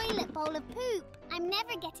whole toilet bowl of poop. I'm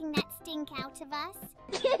never getting that stink out of us.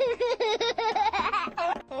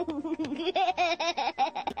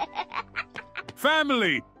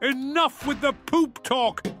 Family, enough with the poop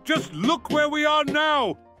talk. Just look where we are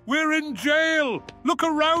now. We're in jail. Look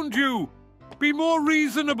around you. Be more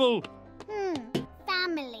reasonable.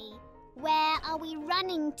 Family, where are we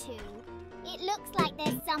running to? It looks like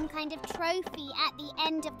there's some kind of trophy at the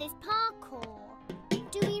end of this parkour.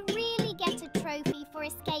 Do we really get a trophy for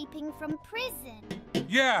escaping from prison?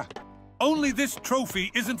 Yeah, only this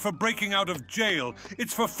trophy isn't for breaking out of jail.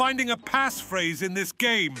 It's for finding a passphrase in this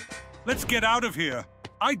game. Let's get out of here.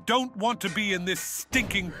 I don't want to be in this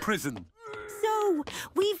stinking prison. So,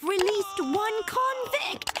 we've released one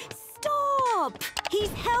convict! Stop! He's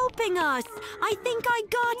helping us! I think I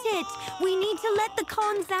got it! We need to let the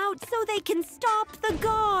cons out so they can stop the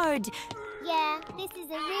guard! Yeah, this is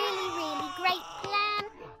a really, really great plan.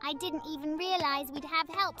 I didn't even realize we'd have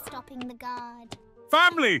help stopping the guard.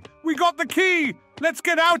 Family, we got the key! Let's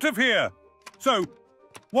get out of here! So,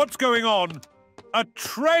 what's going on? A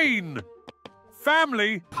train!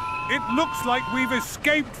 Family, it looks like we've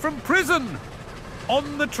escaped from prison!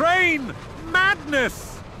 On the train!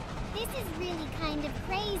 Madness! This is really kind of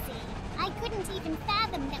crazy. I couldn't even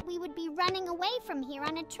fathom that we would be running away from here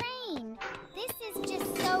on a train. This is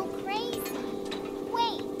just so crazy.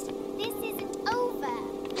 Wait, this isn't over.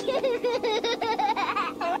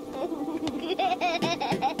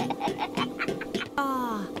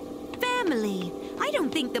 Family, I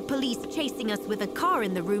don't think the police chasing us with a car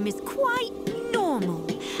in the room is quite normal.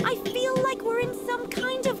 I feel like we're in some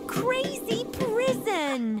kind of crazy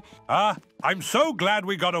prison. I'm so glad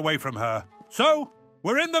we got away from her. So,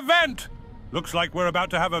 we're in the vent. Looks like we're about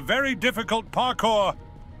to have a very difficult parkour.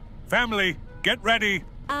 Family, get ready.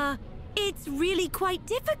 It's really quite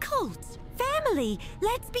difficult. Family,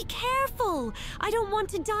 let's be careful. I don't want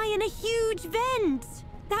to die in a huge vent.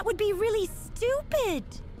 That would be really stupid.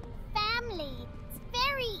 Family, it's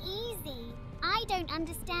very easy. I don't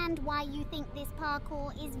understand why you think this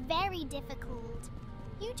parkour is very difficult.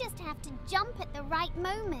 You just have to jump at the right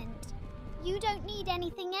moment. You don't need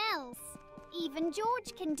anything else. Even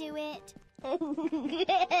George can do it.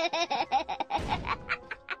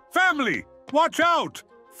 Family, watch out!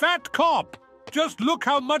 Fat cop! Just look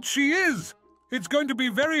how much she is! It's going to be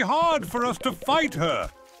very hard for us to fight her.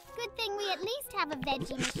 Good thing we at least have a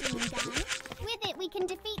veggie machine gun. With it, we can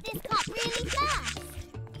defeat this cop really fast.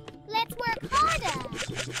 Let's work harder!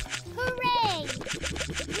 Hooray!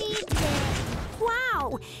 We did it!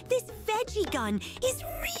 Wow, this veggie gun is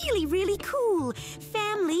really, really cool.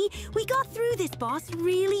 Family, we got through this boss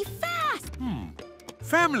really fast.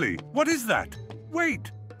 Family, what is that?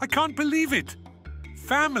 Wait, I can't believe it.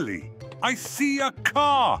 Family, I see a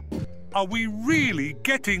car. Are we really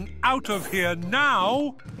getting out of here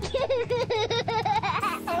now?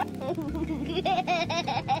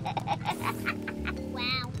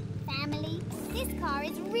 Wow, family, this car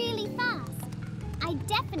is really fast. I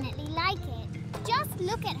definitely like it. Just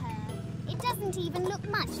look at her. It doesn't even look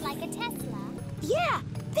much like a Tesla. Yeah,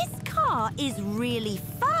 this car is really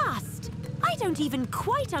fast. I don't even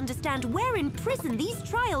quite understand where in prison these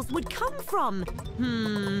trials would come from.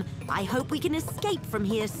 I hope we can escape from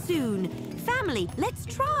here soon. Family, let's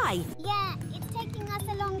try. Yeah, it's taking us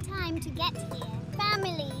a long time to get here.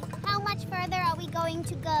 Family, how much further are we going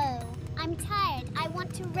to go? I'm tired. I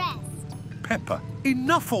want to rest. Peppa,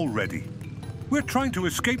 enough already. We're trying to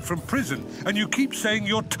escape from prison, and you keep saying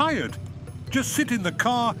you're tired. Just sit in the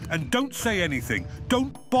car and don't say anything.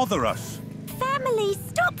 Don't bother us. Family,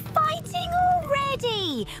 stop fighting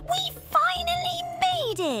already! We finally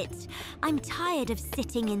made it! I'm tired of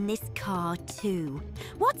sitting in this car too.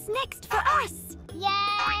 What's next for us?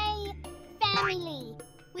 Yay! Family,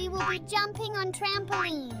 we will be jumping on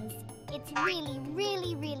trampolines. It's really,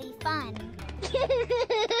 really, really fun.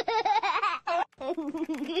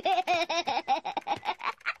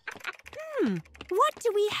 What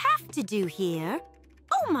do we have to do here?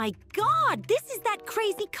 Oh my God, this is that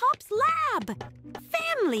crazy cop's lab!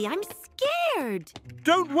 Family, I'm scared!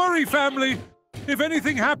 Don't worry, family. If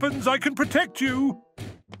anything happens, I can protect you.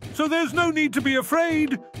 So there's no need to be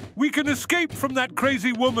afraid. We can escape from that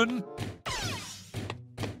crazy woman.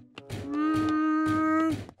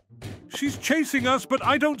 She's chasing us, but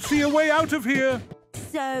I don't see a way out of here.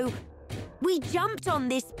 So, we jumped on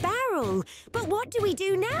this barrel, but what do we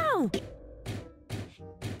do now?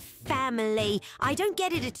 Family, I don't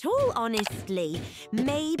get it at all, honestly.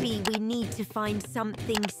 Maybe we need to find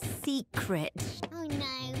something secret. Oh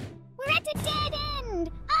no, we're at a dead end!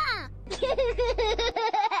 Ah!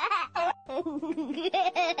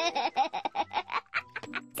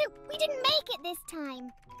 So, we didn't make it this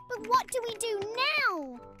time. But what do we do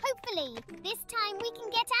now? Hopefully, this time we can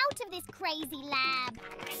get out of this crazy lab.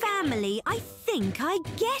 Family, I think I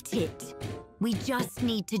get it. We just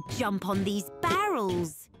need to jump on these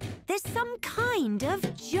barrels. There's some kind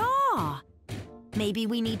of jar. Maybe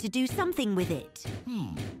we need to do something with it.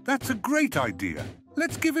 That's a great idea.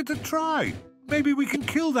 Let's give it a try. Maybe we can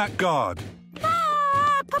kill that guard.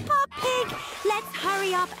 Ah, Peppa Pig! Let's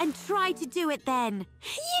hurry up and try to do it then.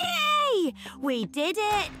 Yay! We did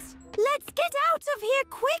it! Let's get out of here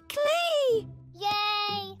quickly!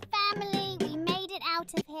 Yay! Family, we made it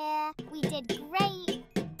out of here. We did great.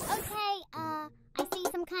 Okay, I see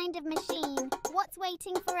some kind of machine. What's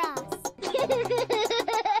waiting for us?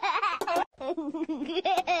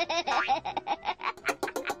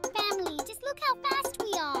 Family, just look how fast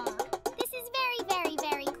we are. This is very, very,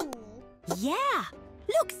 very cool. Yeah,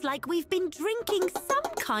 looks like we've been drinking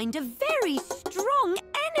some kind of very strong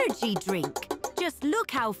energy drink. Just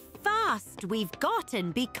look how fast we've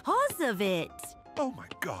gotten because of it. Oh my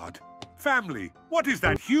God. Family, what is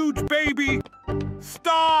that huge baby?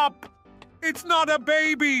 Stop! It's not a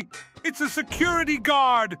baby. It's a security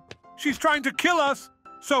guard. She's trying to kill us.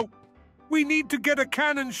 So, we need to get a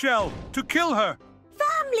cannon shell to kill her.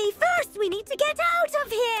 Family, first we need to get out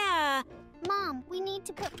of here. Mom, we need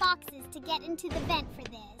to put boxes to get into the vent for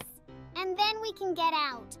this. And then we can get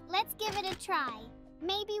out. Let's give it a try.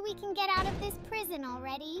 Maybe we can get out of this prison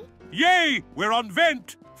already. Yay! We're on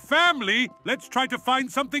vent. Family, let's try to find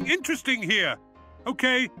something interesting here.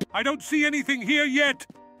 Okay, I don't see anything here yet.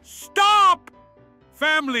 Stop!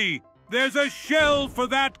 Family, there's a shell for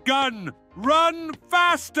that gun. Run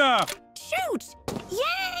faster! Shoot!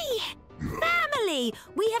 Yay! Family,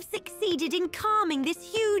 we have succeeded in calming this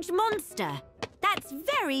huge monster. That's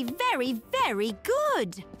very, very, very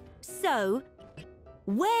good. So,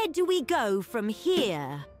 where do we go from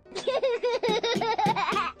here?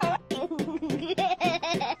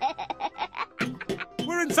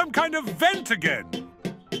 We're in some kind of vent again.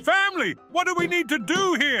 Family, what do we need to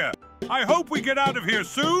do here? I hope we get out of here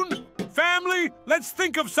soon. Family, let's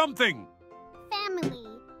think of something.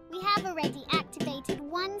 Family, we have already activated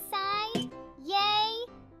one side. Yay!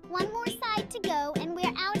 One more side to go and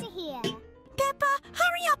we're out of here. Peppa,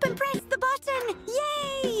 hurry up and press the button.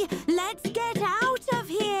 Yay! Let's get out of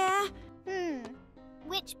here.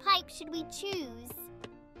 Which pipe should we choose?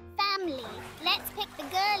 Family, let's pick the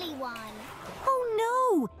girly one. Oh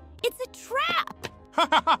no! It's a trap!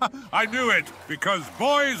 I knew it, because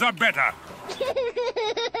boys are better.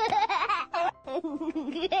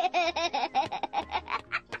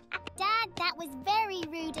 Dad, that was very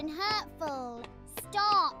rude and hurtful.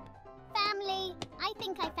 Stop. Family, I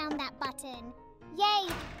think I found that button. Yay,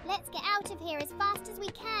 let's get out of here as fast as we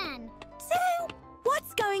can. So,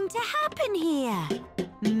 what's going to happen here?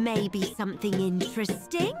 Maybe something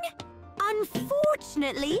interesting?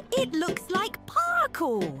 Unfortunately, it looks like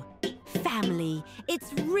parkour. Family,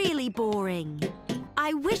 it's really boring.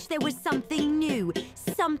 I wish there was something new,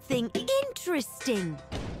 something interesting.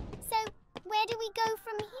 So, where do we go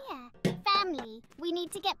from here? Family, we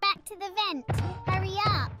need to get back to the vent. Hurry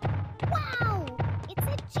up. Wow, it's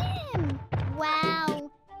a gym.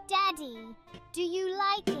 Wow, Daddy, do you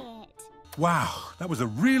like it? Wow, that was a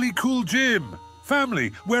really cool gym.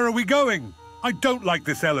 Family, where are we going? I don't like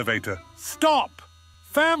this elevator. Stop!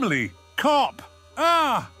 Family, cop!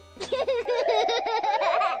 Ah!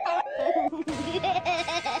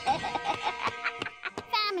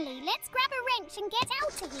 Family, let's grab a wrench and get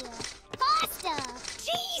out of here. Faster!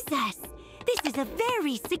 Jesus! This is a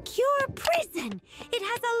very secure prison. It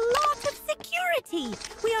has a lot of security.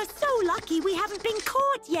 We are so lucky we haven't been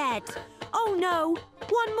caught yet. Oh no,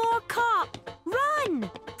 one more cop.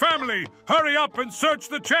 Run! Family, hurry up and search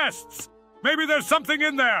the chests! Maybe there's something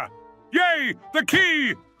in there! Yay! The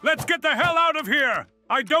key! Let's get the hell out of here!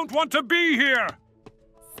 I don't want to be here!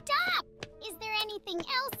 Stop! Is there anything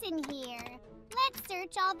else in here? Let's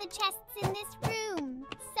search all the chests in this room.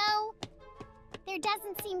 So, there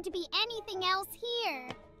doesn't seem to be anything else here.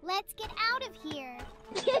 Let's get out of here.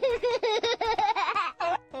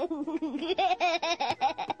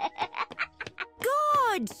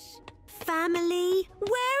 Good! Family,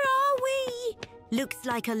 where are we? Looks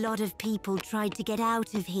like a lot of people tried to get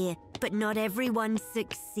out of here, but not everyone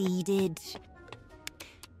succeeded.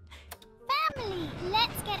 Family,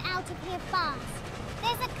 let's get out of here fast.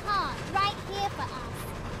 There's a car right here for us.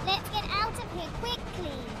 Let's get out of here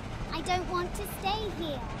quickly. I don't want to stay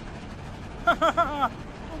here.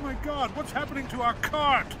 Oh my God, what's happening to our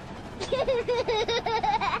cart?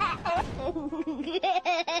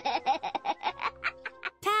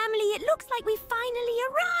 Family, it looks like we finally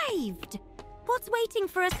arrived. What's waiting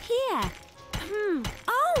for us here?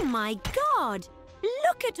 Oh my God!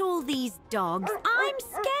 Look at all these dogs. I'm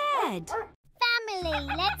scared. Family,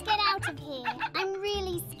 let's get out of here. I'm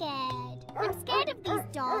really scared. I'm scared of these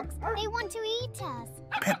dogs. They want to eat us.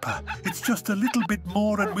 Peppa, it's just a little bit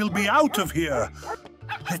more and we'll be out of here.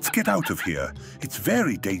 Let's get out of here. It's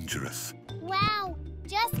very dangerous. Wow,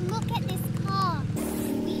 just look at this car.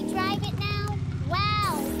 Can we drive it now?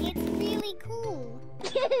 Wow, it's really cool.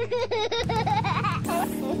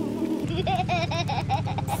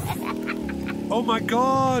 Oh my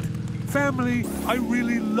God! Family, I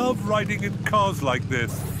really love riding in cars like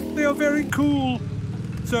this. They are very cool.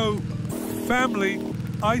 So, family,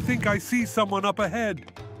 I think I see someone up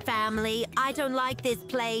ahead. Family, I don't like this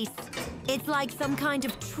place. It's like some kind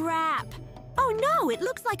of trap. Oh no, it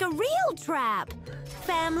looks like a real trap.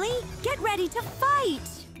 Family, get ready to fight.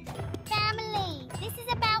 Family, this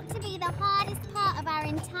is about to be the hardest part of our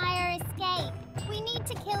entire escape. We need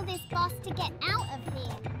to kill this boss to get out of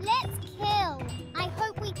here. Let's kill. I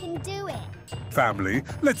hope we can do it. Family,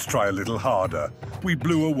 let's try a little harder. We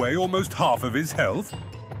blew away almost half of his health.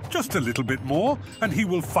 Just a little bit more, and he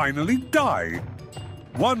will finally die.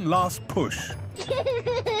 One last push.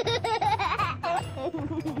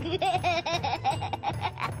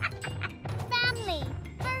 Family,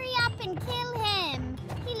 hurry up and kill him.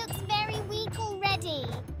 He looks very weak already.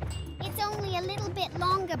 It's only a little bit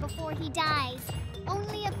longer before he dies.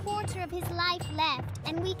 Only a quarter of his life left,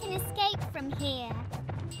 and we can escape from here.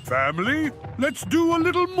 Family, let's do a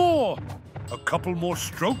little more. A couple more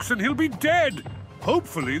strokes and he'll be dead.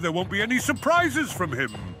 Hopefully there won't be any surprises from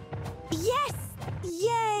him. Yes!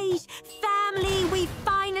 Yay! Family, we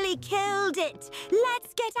finally killed it!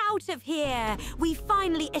 Let's get out of here! We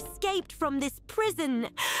finally escaped from this prison.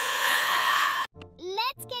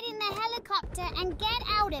 Let's get in the helicopter and get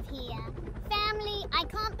out of here. Family, I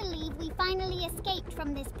can't believe we finally escaped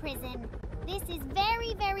from this prison. This is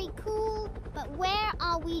very, very cool, but where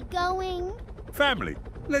are we going? Family,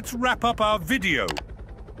 let's wrap up our video.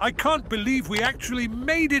 I can't believe we actually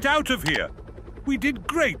made it out of here. We did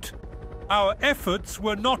great. Our efforts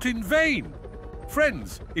were not in vain.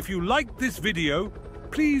 Friends, if you liked this video,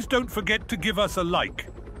 please don't forget to give us a like.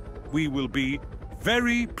 We will be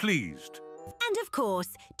very pleased. And of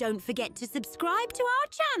course, don't forget to subscribe to our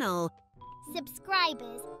channel.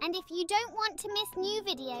 Subscribers, and if you don't want to miss new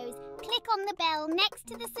videos, click on the bell next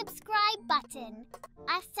to the subscribe button.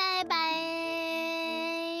 I say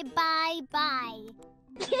bye, bye, bye.